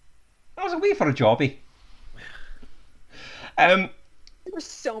 That was a wee for a jobby. There were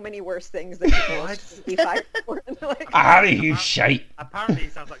so many worse things that people should be fired for. Harry, you shite. Apparently, he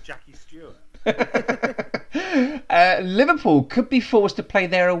sounds like Jackie Stewart. Liverpool could be forced to play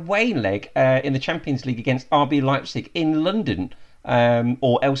their away leg in the Champions League against RB Leipzig in London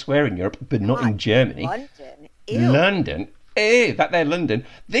or elsewhere in Europe, but not in Germany. London. Ew. London. They're London.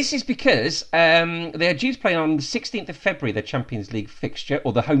 This is because they're due to play on the 16th of February, the Champions League fixture,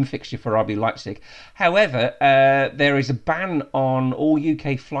 or the home fixture for RB Leipzig. However, there is a ban on all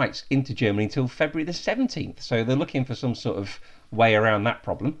UK flights into Germany until February the 17th. So they're looking for some sort of way around that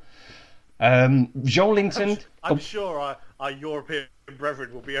problem. Joelinton... I'm sure our European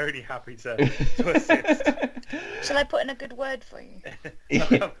brethren will be only happy to assist. Shall I put in a good word for you?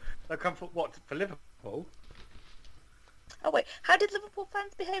 They'll come for what? For Liverpool? Oh wait, how did Liverpool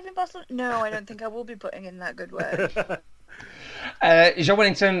fans behave in Barcelona? No, I don't think I will be putting in that good word.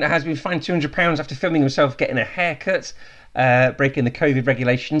 Joelinton has been fined £200 after filming himself getting a haircut, breaking the COVID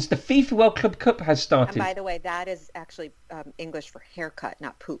regulations. The FIFA World Club Cup has started. And by the way, that is actually English for haircut,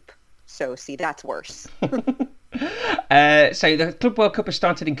 not poop. So, see, that's worse. So the Club World Cup has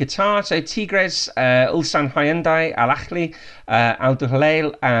started in Qatar. So Tigres, Ulsan Hyundai, Al Ahly, Al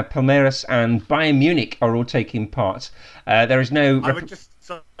Duhail, Palmeiras, and Bayern Munich are all taking part. There is no.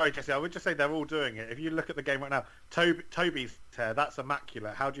 Sorry, Jesse. I would just say they're all doing it. If you look at the game right now, Toby's hair, that's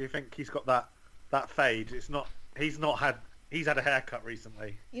immaculate. How do you think he's got that fade? It's not. He's had a haircut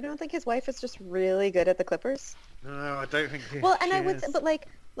recently. You don't think his wife is just really good at the Clippers? No, I don't think. Well, and she I would, is. but like,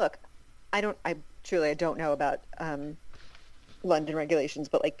 look, I don't know about London regulations,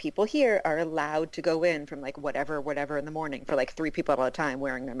 but like people here are allowed to go in from like whatever in the morning for like 3 people at a time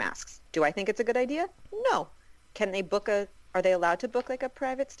wearing their masks. Do I think it's a good idea? No. Can they are they allowed to book like a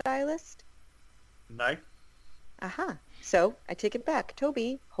private stylist? No. Aha. So I take it back.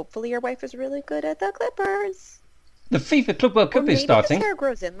 Toby, hopefully your wife is really good at the Clippers. The FIFA Club World Cup Or maybe is starting. his hair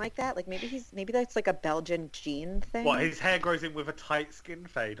grows in like that. Like maybe that's like a Belgian gene thing. What, his hair grows in with a tight skin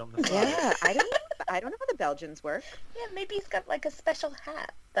fade on the side? Yeah, I don't know how the Belgians work. Yeah, maybe he's got like a special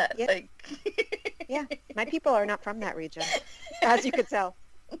hat that like... Yeah, my people are not from that region, as you could tell.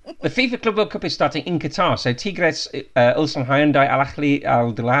 The FIFA Club World Cup is starting in Qatar. So Tigres, Ulsan Hyundai, Al Ahly,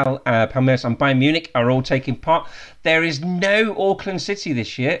 Al Duhail, Palmeiras, and Bayern Munich are all taking part. There is no Auckland City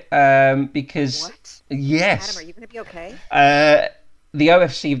this year because What? yes, Adam, are you going to be okay? The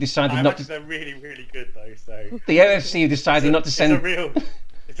OFC have decided I not imagine to. they're really, really good though. So The OFC have decided not to send.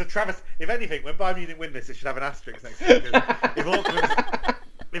 It's a travesty. If anything, when Bayern Munich win this, it should have an asterisk next to it.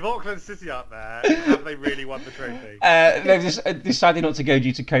 If Auckland City aren't there, have they really won the trophy? They've just decided not to go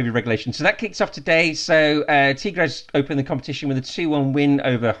due to COVID regulations. So that kicks off today. So Tigres opened the competition with a 2-1 win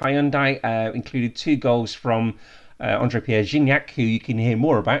over Hyundai, included 2 goals from Andre-Pierre Gignac, who you can hear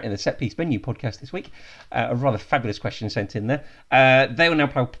more about in the Set Piece Menu podcast this week. A rather fabulous question sent in there. They will now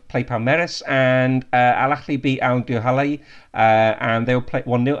play Palmeiras, and Al Ahly beat Al Duhail, and they will play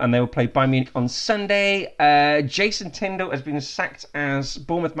 1-0, and they will play Bayern Munich on Sunday. Jason Tindall has been sacked as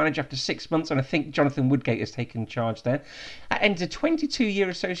Bournemouth manager after 6 months, and I think Jonathan Woodgate has taken charge there. That ends a 22-year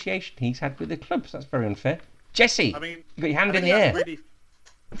association he's had with the club, so that's very unfair. Jesse, I mean, you got your hand I in think the air. that's really,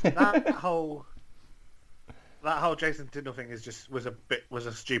 that whole Jason Tindall thing was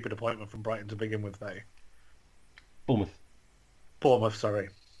a stupid appointment from Brighton to begin with, though. Bournemouth, sorry.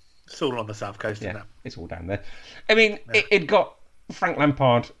 It's all on the south coast, isn't it? It's all down there. I mean, it got Frank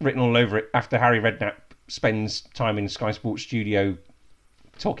Lampard written all over it after Harry Redknapp spends time in Sky Sports studio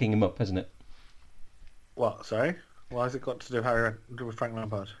talking him up, hasn't it? What? Sorry? Why has it got to do with Frank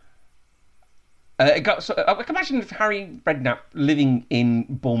Lampard? I can imagine if Harry Redknapp living in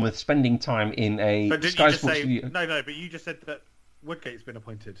Bournemouth, spending time in a Sky Sports studio. No, but you just said that Woodgate's been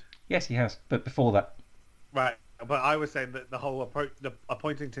appointed. Yes, he has, but before that. Right, but I was saying that the whole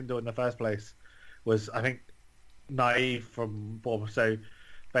appointing Tindall in the first place was, I think, naive from Bournemouth. So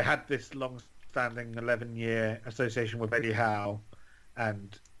they had this long-standing 11-year association with Eddie Howe,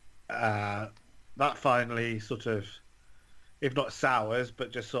 and that finally sort of, if not sours,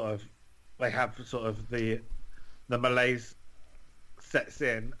 but just sort of, they have sort of the malaise sets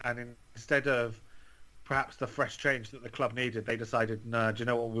in, and instead of perhaps the fresh change that the club needed, they decided, no, do you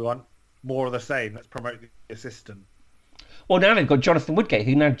know what we want? More of the same. Let's promote the assistant. Well, now they've got Jonathan Woodgate,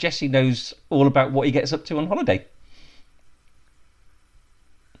 who now Jesse knows all about what he gets up to on holiday.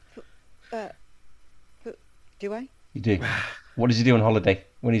 Do I? You do. What does he do on holiday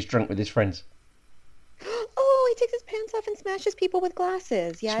when he's drunk with his friends? Oh, he takes his pants off and smashes people with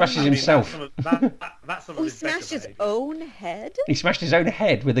glasses. Yeah. Smashes I remember. himself. That's some Oh, of he his better smashed his behaviour. own head? He smashed his own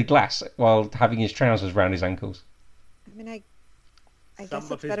head with a glass while having his trousers round his ankles. I mean, I Some guess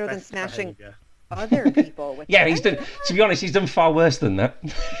of it's his better than best smashing behaviour. other people with Yeah, their he's done. head. To be honest, he's done far worse than that.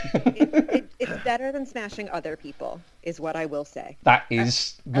 It's better than smashing other people, is what I will say. That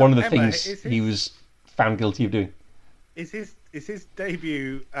is one of the Emma, things is he his- was found guilty of doing. Is his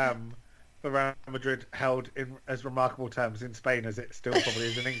debut for Real Madrid held in as remarkable terms in Spain as it still probably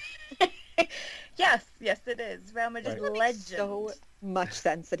is in England? Yes, it is. Real Madrid Right. legend. So much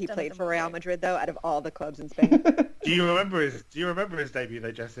sense that he played Jonathan for Real Woodward. Madrid, though, out of all the clubs in Spain. Do you remember his debut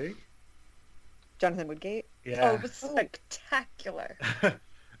though, Jesse? Jonathan Woodgate. Oh, Yeah. it was spectacular.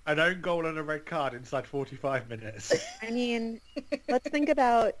 An own goal and a red card inside 45 minutes. I mean, let's think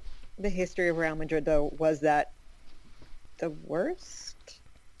about the history of Real Madrid, though. Was that the worst?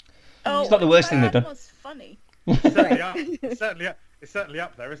 Oh, It's not the worst thing they've that done. was funny. It's certainly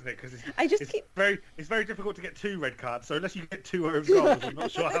up there, isn't it? Because I just keep... it's very difficult to get 2 red cards. So unless you get 2 own goals, I'm not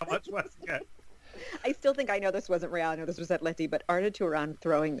sure how much worse you get. I still think I know this wasn't Real. I know this was Atleti, but Arda Turan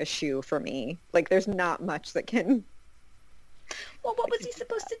throwing the shoe for me. Like, there's not much that can... Well, what was he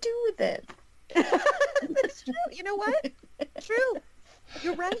supposed to do with it? That's true. You know what? True.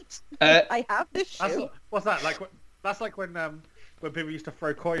 You're right. Uh, I have this shoe. What's that like? That's like when people used to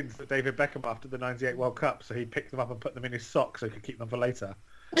throw coins at David Beckham after the '98 World Cup, so he picked them up and put them in his sock so he could keep them for later.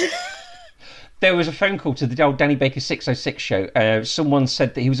 There was a phone call to the old Danny Baker 606 show. Someone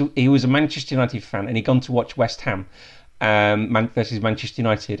said that he was a Manchester United fan and he'd gone to watch West Ham versus Manchester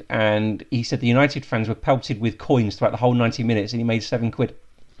United, and he said the United fans were pelted with coins throughout the whole 90 minutes and he made £7.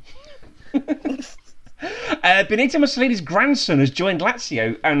 Benito Mussolini's grandson has joined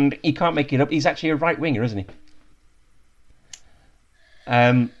Lazio, and he can't make it up. He's actually a right winger, isn't he?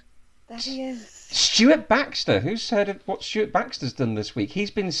 That he is. Stuart Baxter. Who's heard of what Stuart Baxter's done this week? He's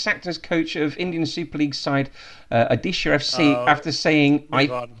been sacked as coach of Indian Super League side Odisha FC after saying,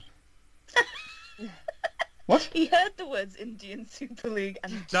 Move on. What? He heard the words Indian Super League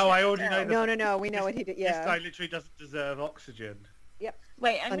and No, I checked already know out. that. No. We know what he did. This guy Yeah. literally doesn't deserve oxygen.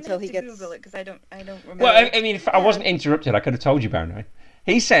 Wait, I'm Until gonna he have to gets- Google it because I don't remember. Well, I mean, if I wasn't interrupted, I could have told you about it.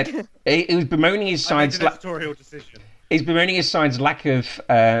 He said he was bemoaning his I made side's an editorial decision. he's bemoaning his side's lack of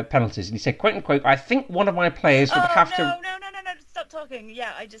penalties, and he said, "quote unquote, I think one of my players would Oh, have no, to." no, stop talking.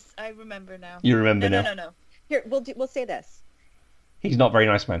 Yeah, I remember now. You remember No, now? no. Here, we'll say this. He's not a very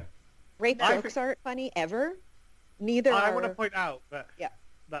nice man. Rape I jokes aren't funny ever. Neither I are... want to point out that Yeah.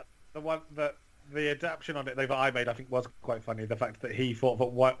 that the adaptation on it that I made, I think, was quite funny. The fact that he thought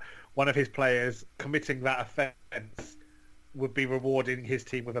that one of his players committing that offence would be rewarding his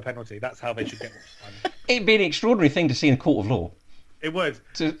team with a penalty. That's how they should get one. It'd be an extraordinary thing to see in a court of law It would,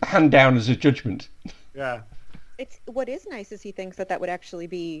 to hand down as a judgment. yeah. It's what is nice is he thinks that would actually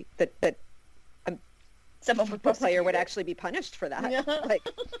be that Someone would the player would prosecute it. actually be punished for that. Yeah. Like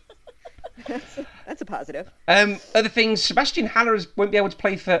that's a positive. Other things, Sebastian Haller won't be able to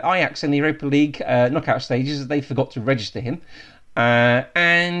play for Ajax in the Europa League knockout stages as they forgot to register him.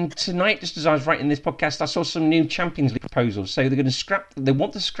 And tonight, just as I was writing this podcast, I saw some new Champions League proposals. So they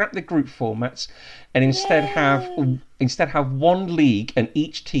want to scrap the group formats and instead have one league and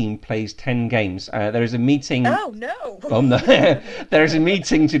each team plays 10 games. There is a meeting. Oh no! No. There is a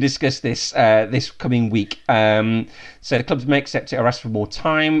meeting to discuss this this coming week. So the clubs may accept it or ask for more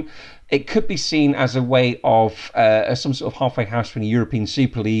time. It could be seen as a way of some sort of halfway house for the European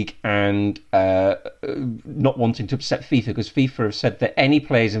Super League and not wanting to upset FIFA, because FIFA have said that any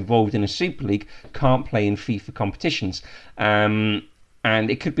players involved in a Super League can't play in FIFA competitions. And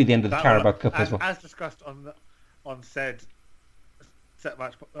it could be the end of the Carabao Cup as well. As discussed on said set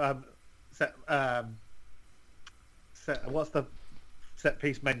match what's the set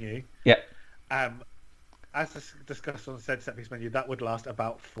piece menu? Yeah. As discussed on said set piece menu, that would last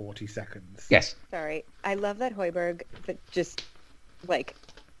about 40 seconds. Yes. Sorry, I love that Højbjerg that just like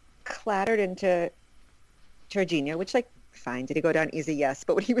clattered into Jorginho, which like fine, did he go down easy? Yes,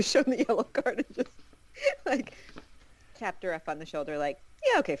 but when he was shown the yellow card and just like tapped her up on the shoulder, like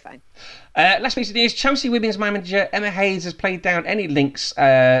yeah, okay, fine. Last piece of news, Chelsea women's manager Emma Hayes has played down any links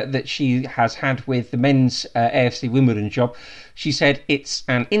that she has had with the men's AFC Wimbledon job. She said it's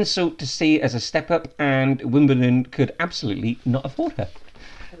an insult to see as a step up and Wimbledon could absolutely not afford her.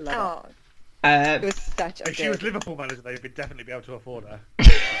 I love Oh, it. It was such a If she was good... Liverpool manager, they would definitely be able to afford her.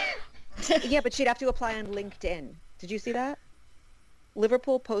 Yeah, but she'd have to apply on LinkedIn. Did you see that?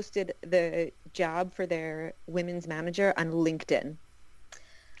 Liverpool posted the job for their women's manager on LinkedIn.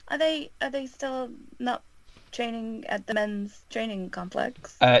 are they still not training at the men's training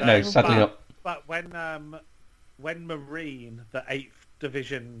complex? No, sadly not. But when Marine, the 8th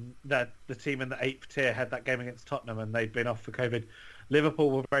division, the team in the 8th tier, had that game against Tottenham and they'd been off for COVID,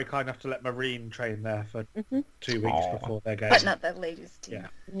 Liverpool were very kind enough to let Marine train there for 2 weeks before their game. But not the latest team.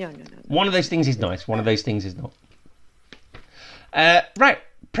 Yeah. No. One of those things is nice. One of those things is not. Right.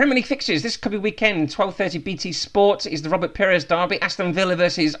 Premier League fixtures this coming weekend, 12:30 BT Sport is the Robert Pires derby. Aston Villa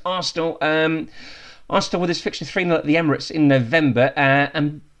versus Arsenal. Arsenal with this fixture 3-0 at the Emirates in November.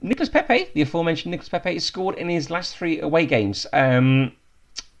 And Nicolas Pepe, the aforementioned Nicolas Pepe, has scored in his last 3 away games.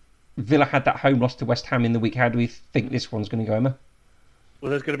 Villa had that home loss to West Ham in the week. How do we think this one's going to go, Emma? Well,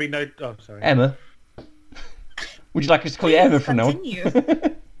 there's going to be no... Oh, sorry. Emma? Would you like us to call you Emma from now on?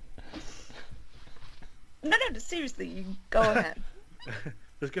 No, seriously, you go ahead.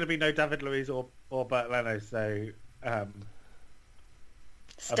 There's going to be no David Luiz or Bert Leno, so...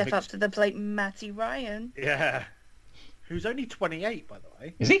 Step up to the plate, Matty Ryan. Yeah. Who's only 28, by the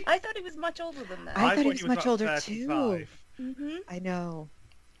way. Is he? I thought he was much older than that. I thought he was much about older 35. too. Mm-hmm. I know.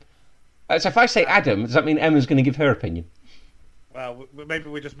 So if I say Adam, does that mean Emma's going to give her opinion? Well, maybe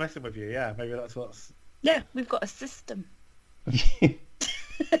we're just messing with you. Yeah, maybe that's what's... Yeah, we've got a system.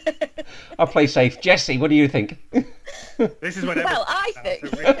 I'll play safe. Jesse, what do you think? This is what... Well, I think.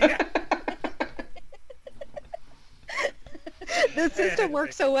 The system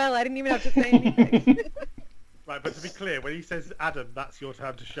works so well, I didn't even have to say anything. Right, but to be clear, when he says Adam, that's your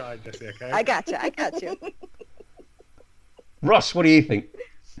time to shine, Jesse, okay? I got you. Ross, what do you think?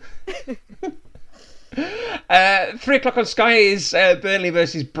 3 o'clock on Sky is Burnley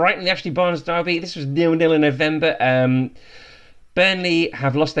versus Brighton, the Ashley Barnes derby. This was 0-0 in November. Burnley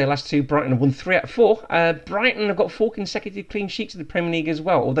have lost their last 2. Brighton have won 3 out of 4. Brighton have got 4 consecutive clean sheets in the Premier League as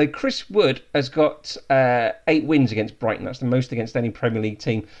well. Although Chris Wood has got 8 wins against Brighton. That's the most against any Premier League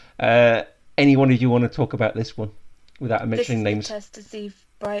team. Any one of you want to talk about this one without mentioning names? This is a test to see if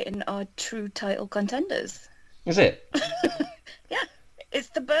Brighton are true title contenders. Is it? Yeah, it's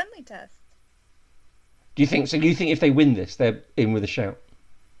the Burnley test. Do you think so? You think if they win this, they're in with a shout?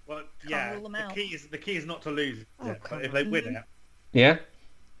 Well, yeah. rule them out. The key is not to lose Oh, it, come but if they win it, Yeah.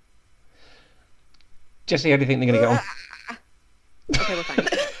 Jesse, how do you think they're going to get on? Okay, we're fine.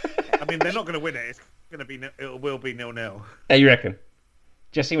 I mean, they're not going to win it. It's going to be. It will be 0-0. Hey, you reckon?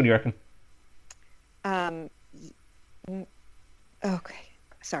 Jesse, what do you reckon? Okay.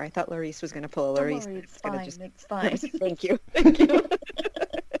 Sorry, I thought Larice was going to pull a Don't Larice. worry, it's gonna fine. just- It's fine. Thank you.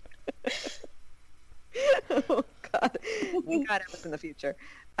 Oh God, thank God I was in the future.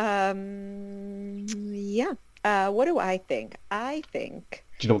 Yeah. What do I think? I think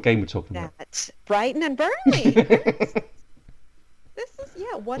Do you know what game we're talking about? that Brighton and Burnley. This is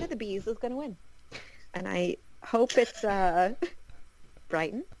one of the bees is going to win, and I hope it's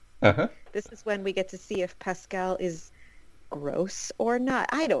Brighton. Uh-huh. This is when we get to see if Pascal is gross or not.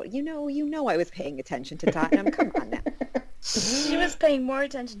 I don't. You know, I was paying attention to Tottenham. Come on now. She was paying more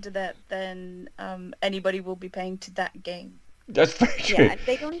attention to that than anybody will be paying to that game. That's very true. Yeah,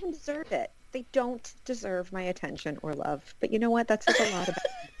 they don't even deserve it. They don't deserve my attention or love. But you know what? That says a lot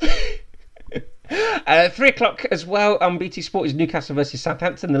about 3 o'clock as well on BT Sport is Newcastle versus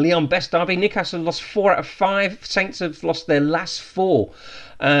Southampton, the Leon Best derby. Newcastle lost 4 out of 5. Saints have lost their last 4.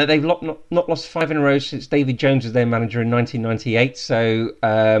 They've not lost 5 in a row since David Jones was their manager in 1998. So,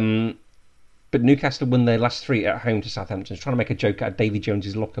 but Newcastle won their last 3 at home to Southampton. I was trying to make a joke out of Davy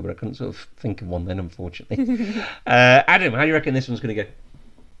Jones's locker, but I couldn't sort of think of one then, unfortunately. Adam, how do you reckon this one's going to go?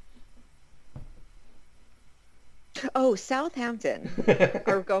 Oh, Southampton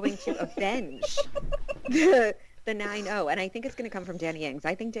are going to avenge the 9-0, and I think it's going to come from Danny Ings.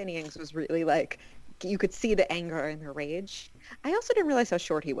 I think Danny Ings was really you could see the anger and the rage. I also didn't realize how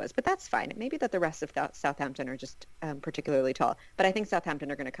short he was, but that's fine. Maybe that the rest of Southampton are just particularly tall, but I think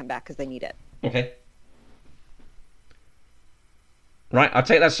Southampton are going to come back because they need it. Okay. Right, I'll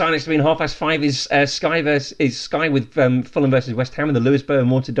take that silence to mean 5:30 is Sky with Fulham versus West Ham in the Lewis Bowen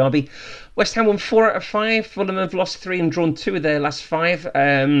Water derby. West Ham won 4 out of 5. Fulham have lost 3 and drawn 2 of their last 5.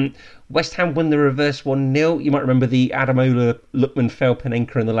 West Ham won the reverse 1-0. You might remember the Adamola Lookman fell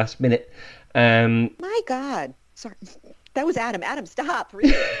Panenka in the last minute. My God. Sorry. That was Adam. Adam, stop.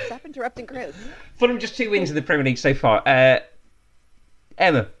 Really. Stop interrupting Chris. Fulham just 2 wins in the Premier League so far.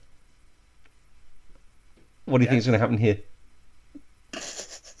 Emma, what do you think is going to happen here?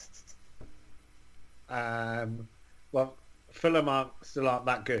 Well, Fulham still aren't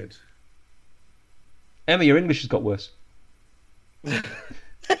that good. Emma, your English has got worse.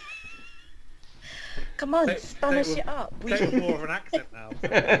 Come on, Spanish it up. Take more of an accent now.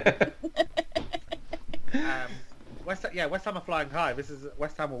 West Ham are flying high.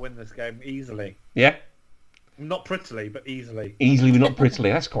 West Ham will win this game easily. Yeah? Not prettily, but easily. Easily, but not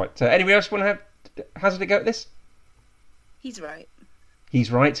prettily. That's quite... anybody else want to have hazard a go at this? He's right.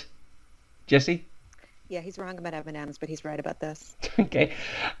 He's right. Jesse? Yeah, he's wrong about M&M's, but he's right about this. Okay.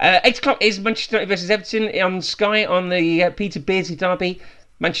 8 o'clock is Manchester United versus Everton on Sky on the Peter Beardsley derby.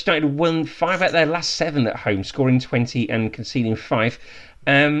 Manchester United won 5 out of their last 7 at home, scoring 20 and conceding 5.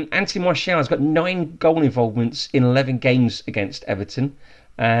 Anthony Martial has got 9 goal involvements in 11 games against Everton.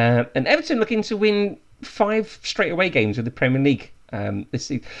 And Everton looking to win 5 straight away games with the Premier League this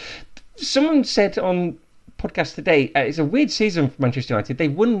season. Someone said on podcast today, it's a weird season for Manchester United.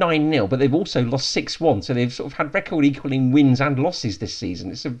 They've won 9-0, but they've also lost 6-1. So they've sort of had record equaling wins and losses this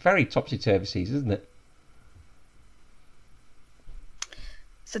season. It's a very topsy-turvy season, isn't it?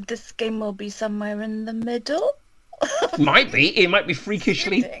 So this game will be somewhere in the middle? Might be. It might be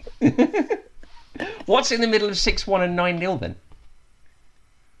freakishly. What's in the middle of 6-1 and 9-0 then?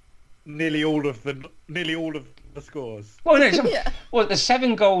 Nearly all of the scores. Well, no. Yeah. Well, there's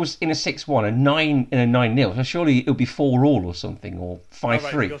 7 goals in a 6-1 and 9 in a 9-0. So surely it'll be 4-all or something, or 5-3. Right,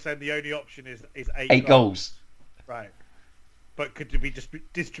 so you're saying the only option is 8 goals. Right. But could it be just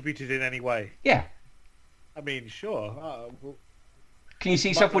distributed in any way? Yeah. I mean, sure. Can you see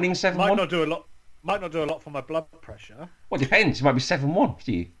yourself winning 7-1? Might not do a lot. Might not do a lot for my blood pressure. Well, it depends. It might be 7-1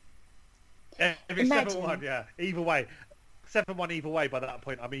 to you. If it's Imagine. 7-1, yeah. Either way, 7-1 either way. By that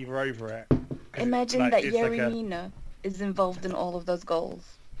point, I'm either over it. Imagine Like, that it's like Yerry Mina is involved in all of those goals.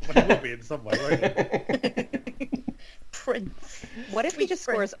 Well, it will be in some way, won't it? Prince. What if he Sweet just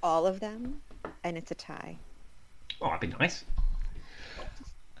Prince. scores all of them and it's a tie? Oh, that'd be nice.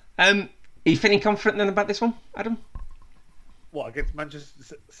 Are you feeling confident then about this one, Adam? What, against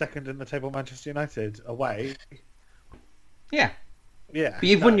Manchester, second in the table, Manchester United away? Yeah. Yeah. But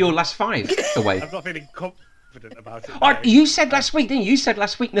you've won your last 5 away. I'm not feeling confident about it. Oh, no. you said last week, didn't you? You said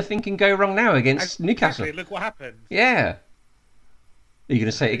last week nothing can go wrong now against Newcastle. Exactly, look what happened. Yeah. Are you going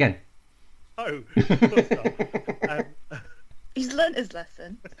to say it again? Oh, of course not. He's learnt his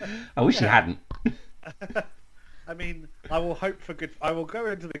lesson. I wish you hadn't. I mean, I will hope for good. I will go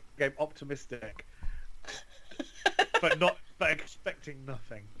into the game optimistic, but expecting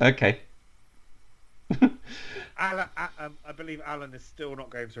nothing. Okay. Alan, I believe Alan is still not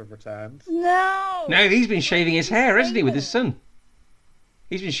going to have returned. No. No, he's been shaving his hair, hasn't he, with his son?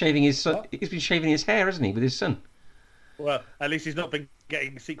 He's been shaving his son. He's been shaving his hair, hasn't he, with his son? Well, at least he's not been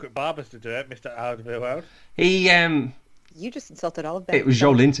getting secret barbers to do it, Mr. Alderweireld. He You just insulted all of them. It was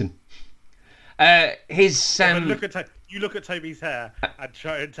Joe Linton. His But you look at Toby's hair and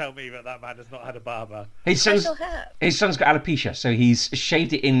try and tell me that man has not had a barber. his Special hair. son's got alopecia, so he's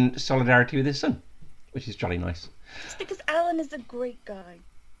shaved it in solidarity with his son, which is jolly nice. It's because Alan is a great guy.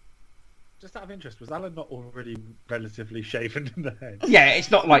 Just out of interest, was Alan not already relatively shaven in the head? Yeah,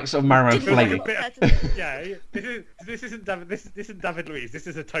 it's not like sort of Marouane Did he like Fellaini. it? Yeah, this isn't David Luiz. This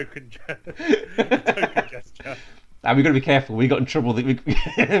is a token gesture. And we've got to be careful. We got in trouble. That we,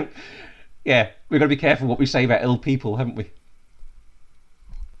 yeah, we've got to be careful what we say about ill people, haven't we?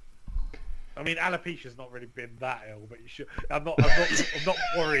 I mean, alopecia's not really been that ill, but you should. I'm not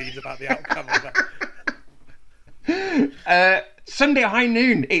worried about the outcome of that. Sunday at high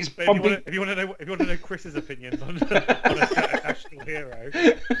noon. It's But probably if you want to know Chris's opinions on a national hero,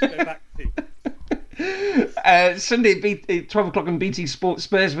 go back to. Sunday at 12 o'clock on BT Sports.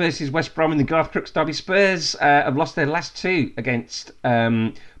 Spurs versus West Brom in the Garth Crooks derby. Spurs have lost their last 2 against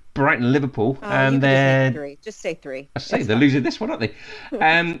Brighton and Liverpool, and they're just say 3. I say they're losing this one, aren't they?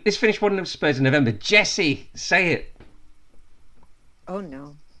 This finished 1-0 Spurs in November. Jesse, say it. Oh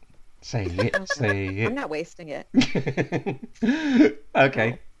no, Say it. Say it. I'm not wasting it.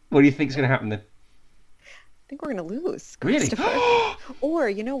 Okay. What do you think is going to happen then? I think we're gonna lose. Really? Christopher. Or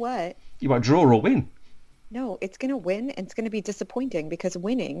you know what? You might draw or win. No, it's gonna win, and it's gonna be disappointing because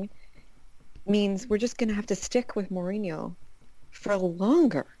winning means we're just gonna have to stick with Mourinho for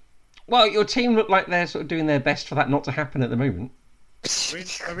longer. Well, your team look like they're sort of doing their best for that not to happen at the moment.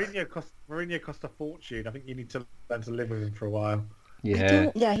 Mourinho cost a fortune. I think you need to learn to live with him for a while.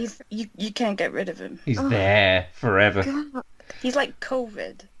 Yeah, Yeah, you can't get rid of him. he's there forever. God, He's like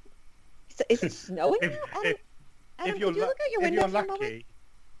COVID. is it snowing? If- now? if- Adam, If you're could you look out your if window you're for a moment? lucky,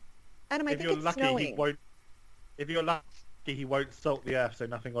 Adam, I if think you're it's lucky, snowing. he won't. If you're lucky, he won't salt the earth, so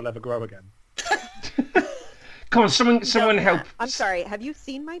nothing will ever grow again. Come on, someone help. I'm sorry. Have you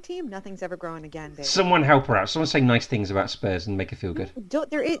seen my team? Nothing's ever growing again, baby. Someone help her out. Someone say nice things about Spurs and make her feel good.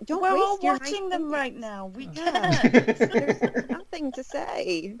 Don't We're all waste your watching nice them right things. now. We Yeah. can't. There's nothing to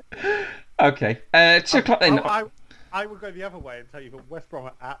say. Okay. 2 o'clock then. I would go the other way and tell you that West Brom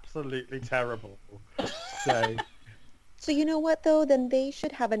are absolutely terrible. So So you know what, though? Then they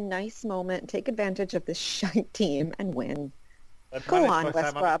should have a nice moment, take advantage of this shite team, and win. Go on,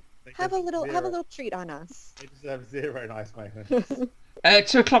 West Brom. Have a little treat on us. They deserve 0 nice moments.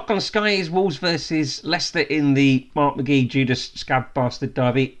 2 o'clock on Sky is Wolves versus Leicester in the Mark McGee Judas Scab Bastard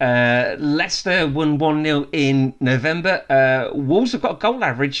derby. Leicester won 1-0 in November. Wolves have got a goal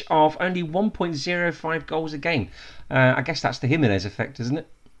average of only 1.05 goals a game. I guess that's the Jimenez effect, isn't it?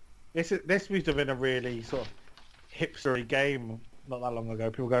 This used to have been a really sort of hipstery game not that long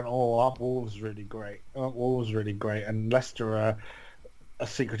ago. People going, "Oh, aren't Wolves really great? Aren't Wolves really great?" And Leicester are a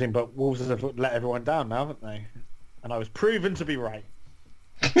secret team, but Wolves have let everyone down now, haven't they? And I was proven to be right.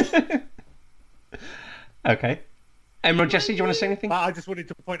 Okay. Emerald, Jesse, do you want to say anything? I just wanted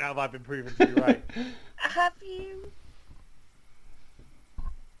to point out that I've been proven to be right. Have you?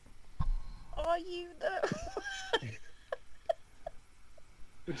 Are you though?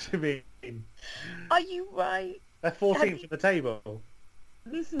 What do you mean? Are you right? They're 14th in the table.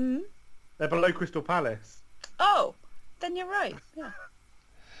 Mm-hmm. They're below Crystal Palace. Oh, then you're right. Yeah.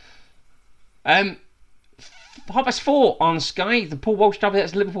 4:30 on Sky, the Paul Walsh derby.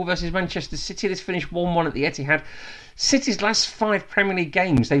 That's Liverpool versus Manchester City. This finished 1-1 at the Etihad. City's last 5 Premier League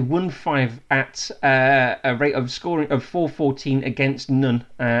games, they won 5 at a rate of scoring of 4.14 against none,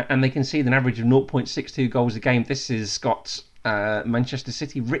 and they concede an average of 0.62 goals a game. This has got Manchester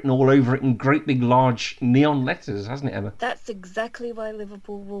City written all over it in great big large neon letters, hasn't it, Emma? That's exactly why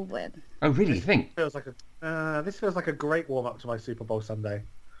Liverpool will win. Oh, really? You think? This feels like a great warm up to my Super Bowl Sunday.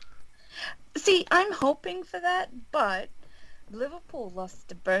 See, I'm hoping for that, but Liverpool lost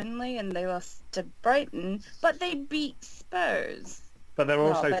to Burnley and they lost to Brighton, but they beat Spurs. But they're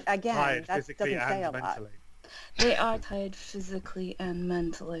also but again, tired that physically doesn't say and a lot. mentally. They are tired physically and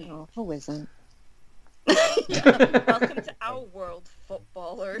mentally. Oh, who isn't? Welcome to our world,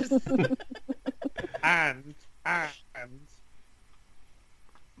 footballers. And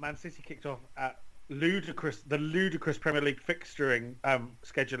Man City kicked off at the ludicrous Premier League fixturing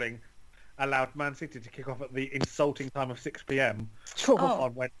scheduling allowed Man City to kick off at the insulting time of 6 p.m.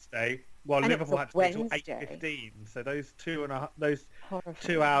 on Wednesday, while And Liverpool it's had a to wait till Wednesday. 8:15. So those 2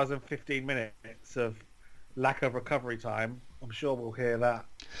 Horrifying. hours and 15 minutes of lack of recovery time, I'm sure we'll hear that.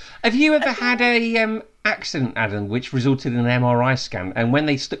 Have you ever had a accident, Adam, which resulted in an MRI scan, and when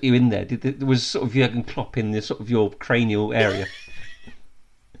they stuck you in there, there was sort of Jurgen Klopp in the sort of your cranial area?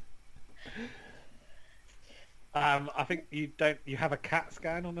 I think you have a CAT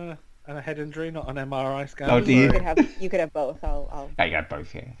scan on a head injury, not an MRI scan. Oh, do you? You could have both. I'll... Yeah, you had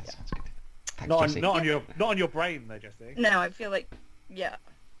both. Yeah, that sounds good. Thanks, Not Jesse. on your brain though, Jesse. No, I feel like, yeah.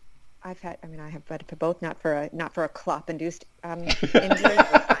 I have had for both, not for a Klopp-induced injury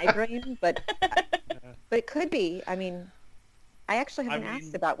or migraine, but it could be. I mean, I actually haven't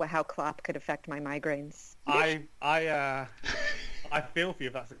asked about how Klopp could affect my migraines. I feel for you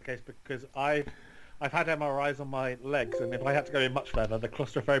if that's the case, because I've had MRIs on my legs, and if I had to go in much further, the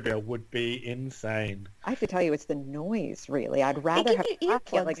claustrophobia would be insane. I have to tell you, it's the noise, really. I'd rather have give you Klopp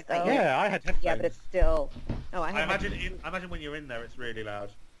feel earplugs, like though. Yeah, I had headphones. Yeah, but it's still. Oh, I imagine when you're in there, it's really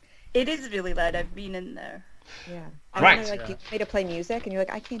loud. It is really loud. I've been in there. Yeah. Right. And then you pay to play music, and you're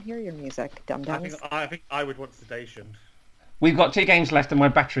like, I can't hear your music, dum-dums. I think I would want sedation. We've got 2 games left and my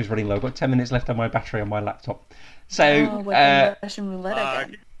battery's running low. I've got 10 minutes left on my battery on my laptop. So, with Russian roulette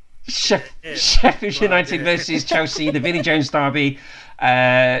again. Sheffield United versus Chelsea, the Vinnie Jones derby.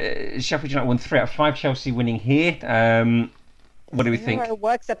 Sheffield United won 3 out of 5. Chelsea winning here. What do we think?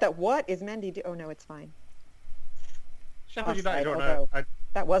 Well, except that what is Mendy do? Oh, no, it's fine. Sheffield Offside, United although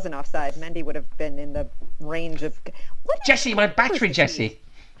that wasn't offside. Mendy would have been in the range of... What Jesse, my battery, keepers Jesse. this week?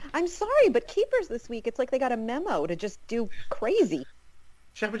 I'm sorry, but keepers this week, it's like they got a memo to just do crazy.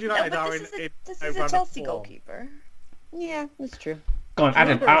 Sheffield No, United but are this in is run a of Chelsea form. goalkeeper. Yeah, that's true. Go on,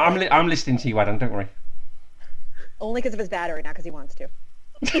 Adam. I'm listening to you, Adam. Don't worry. Only because of his battery, not because he wants to.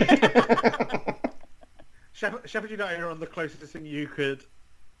 Sheffield United are on the closest thing you could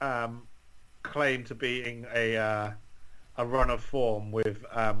claim to being a run of form with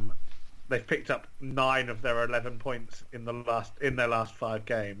they've picked up 9 of their 11 points in their last 5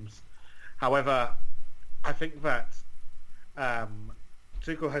 games. However, I think that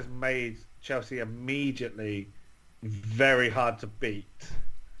Tuchel has made Chelsea immediately very hard to beat.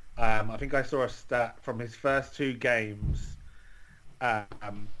 I think I saw a stat from his first 2 games,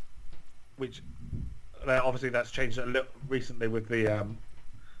 which obviously that's changed a little recently with the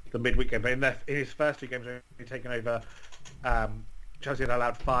midweek game. But in his first 2 games, he's taken over. Chelsea had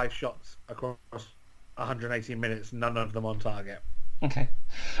allowed 5 shots across 118 minutes, none of them on target. Okay.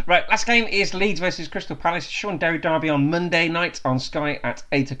 Right, last game is Leeds versus Crystal Palace. Sean Derry derby on Monday night on Sky at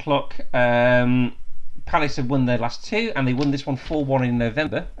 8 o'clock. Palace have won their last two, and they won this one 4-1 in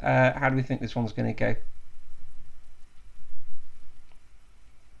November. How do we think this one's going to go?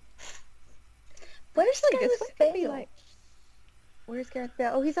 Where's Like, this Gareth one could be Bale? like, where's Gareth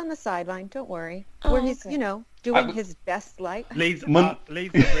Bale? Oh, he's on the sideline. Don't worry. Oh, Where he's, okay. doing his best life. Leeds. Mon-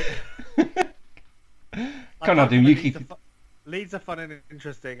 Leeds. Come on, Doom, you keep. Leeds are fun and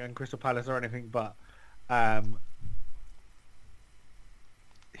interesting, and Crystal Palace or anything, but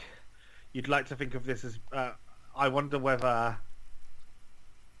you'd like to think of this as. I wonder whether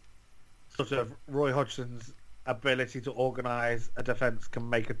sort of Roy Hodgson's ability to organise a defence can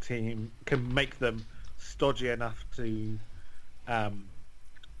make a team, can make them stodgy enough to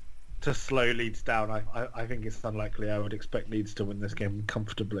slow Leeds down. I think it's unlikely. I would expect Leeds to win this game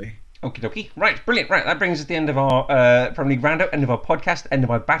comfortably. Okie dokie. Right, brilliant. Right, that brings us to the end of our Premier League roundup, end of our podcast, end of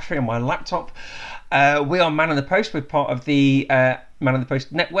my battery on my laptop. We are Man on the Post. We're part of the Man on the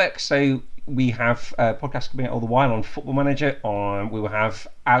Post network, so we have podcasts coming out all the while on Football Manager. We will have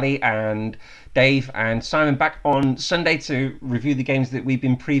Ali and Dave and Simon back on Sunday to review the games that we've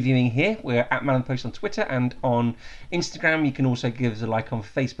been previewing here. We're at Man on the Post on Twitter and on Instagram. You can also give us a like on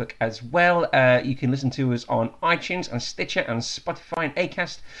Facebook as well. You can listen to us on iTunes and Stitcher and Spotify and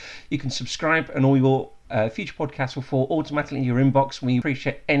Acast. You can subscribe, and all your future podcasts will fall automatically in your inbox. We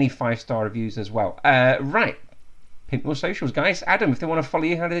appreciate any 5-star reviews as well. Right, pimp your socials, guys. Adam, if they want to follow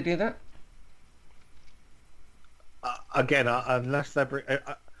you, how do they do that? Again, unless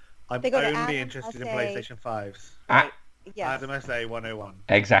they're... I'm They go to only Adam interested in SA. PlayStation 5s. Yes. Adam SA 101.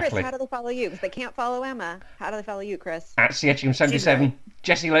 Exactly. Chris, how do they follow you? Because they can't follow Emma. How do they follow you, Chris? At CHM77.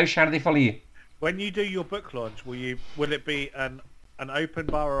 Jesse Loesch, how do they follow you? When you do your book launch, will it be an open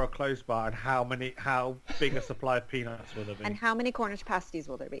bar or a closed bar, and how big a supply of peanuts will there be? And how many Cornish pasties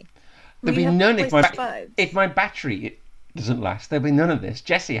will there be? There'll We be have none PlayStation 5s. if my battery doesn't last. There'll be none of this.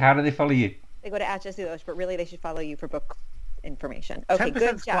 Jesse, how do they follow you? They go to Jesse Loesch, but really they should follow you for book information. Okay, 10%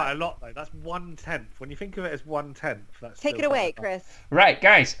 good is job. quite a lot, though. That's 1/10. When you think of it as 1/10, that's Take still it away, quite a lot. Chris. Right,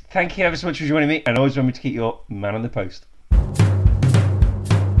 guys, thank you ever so much for joining me, and always remember to keep your Man on the Post.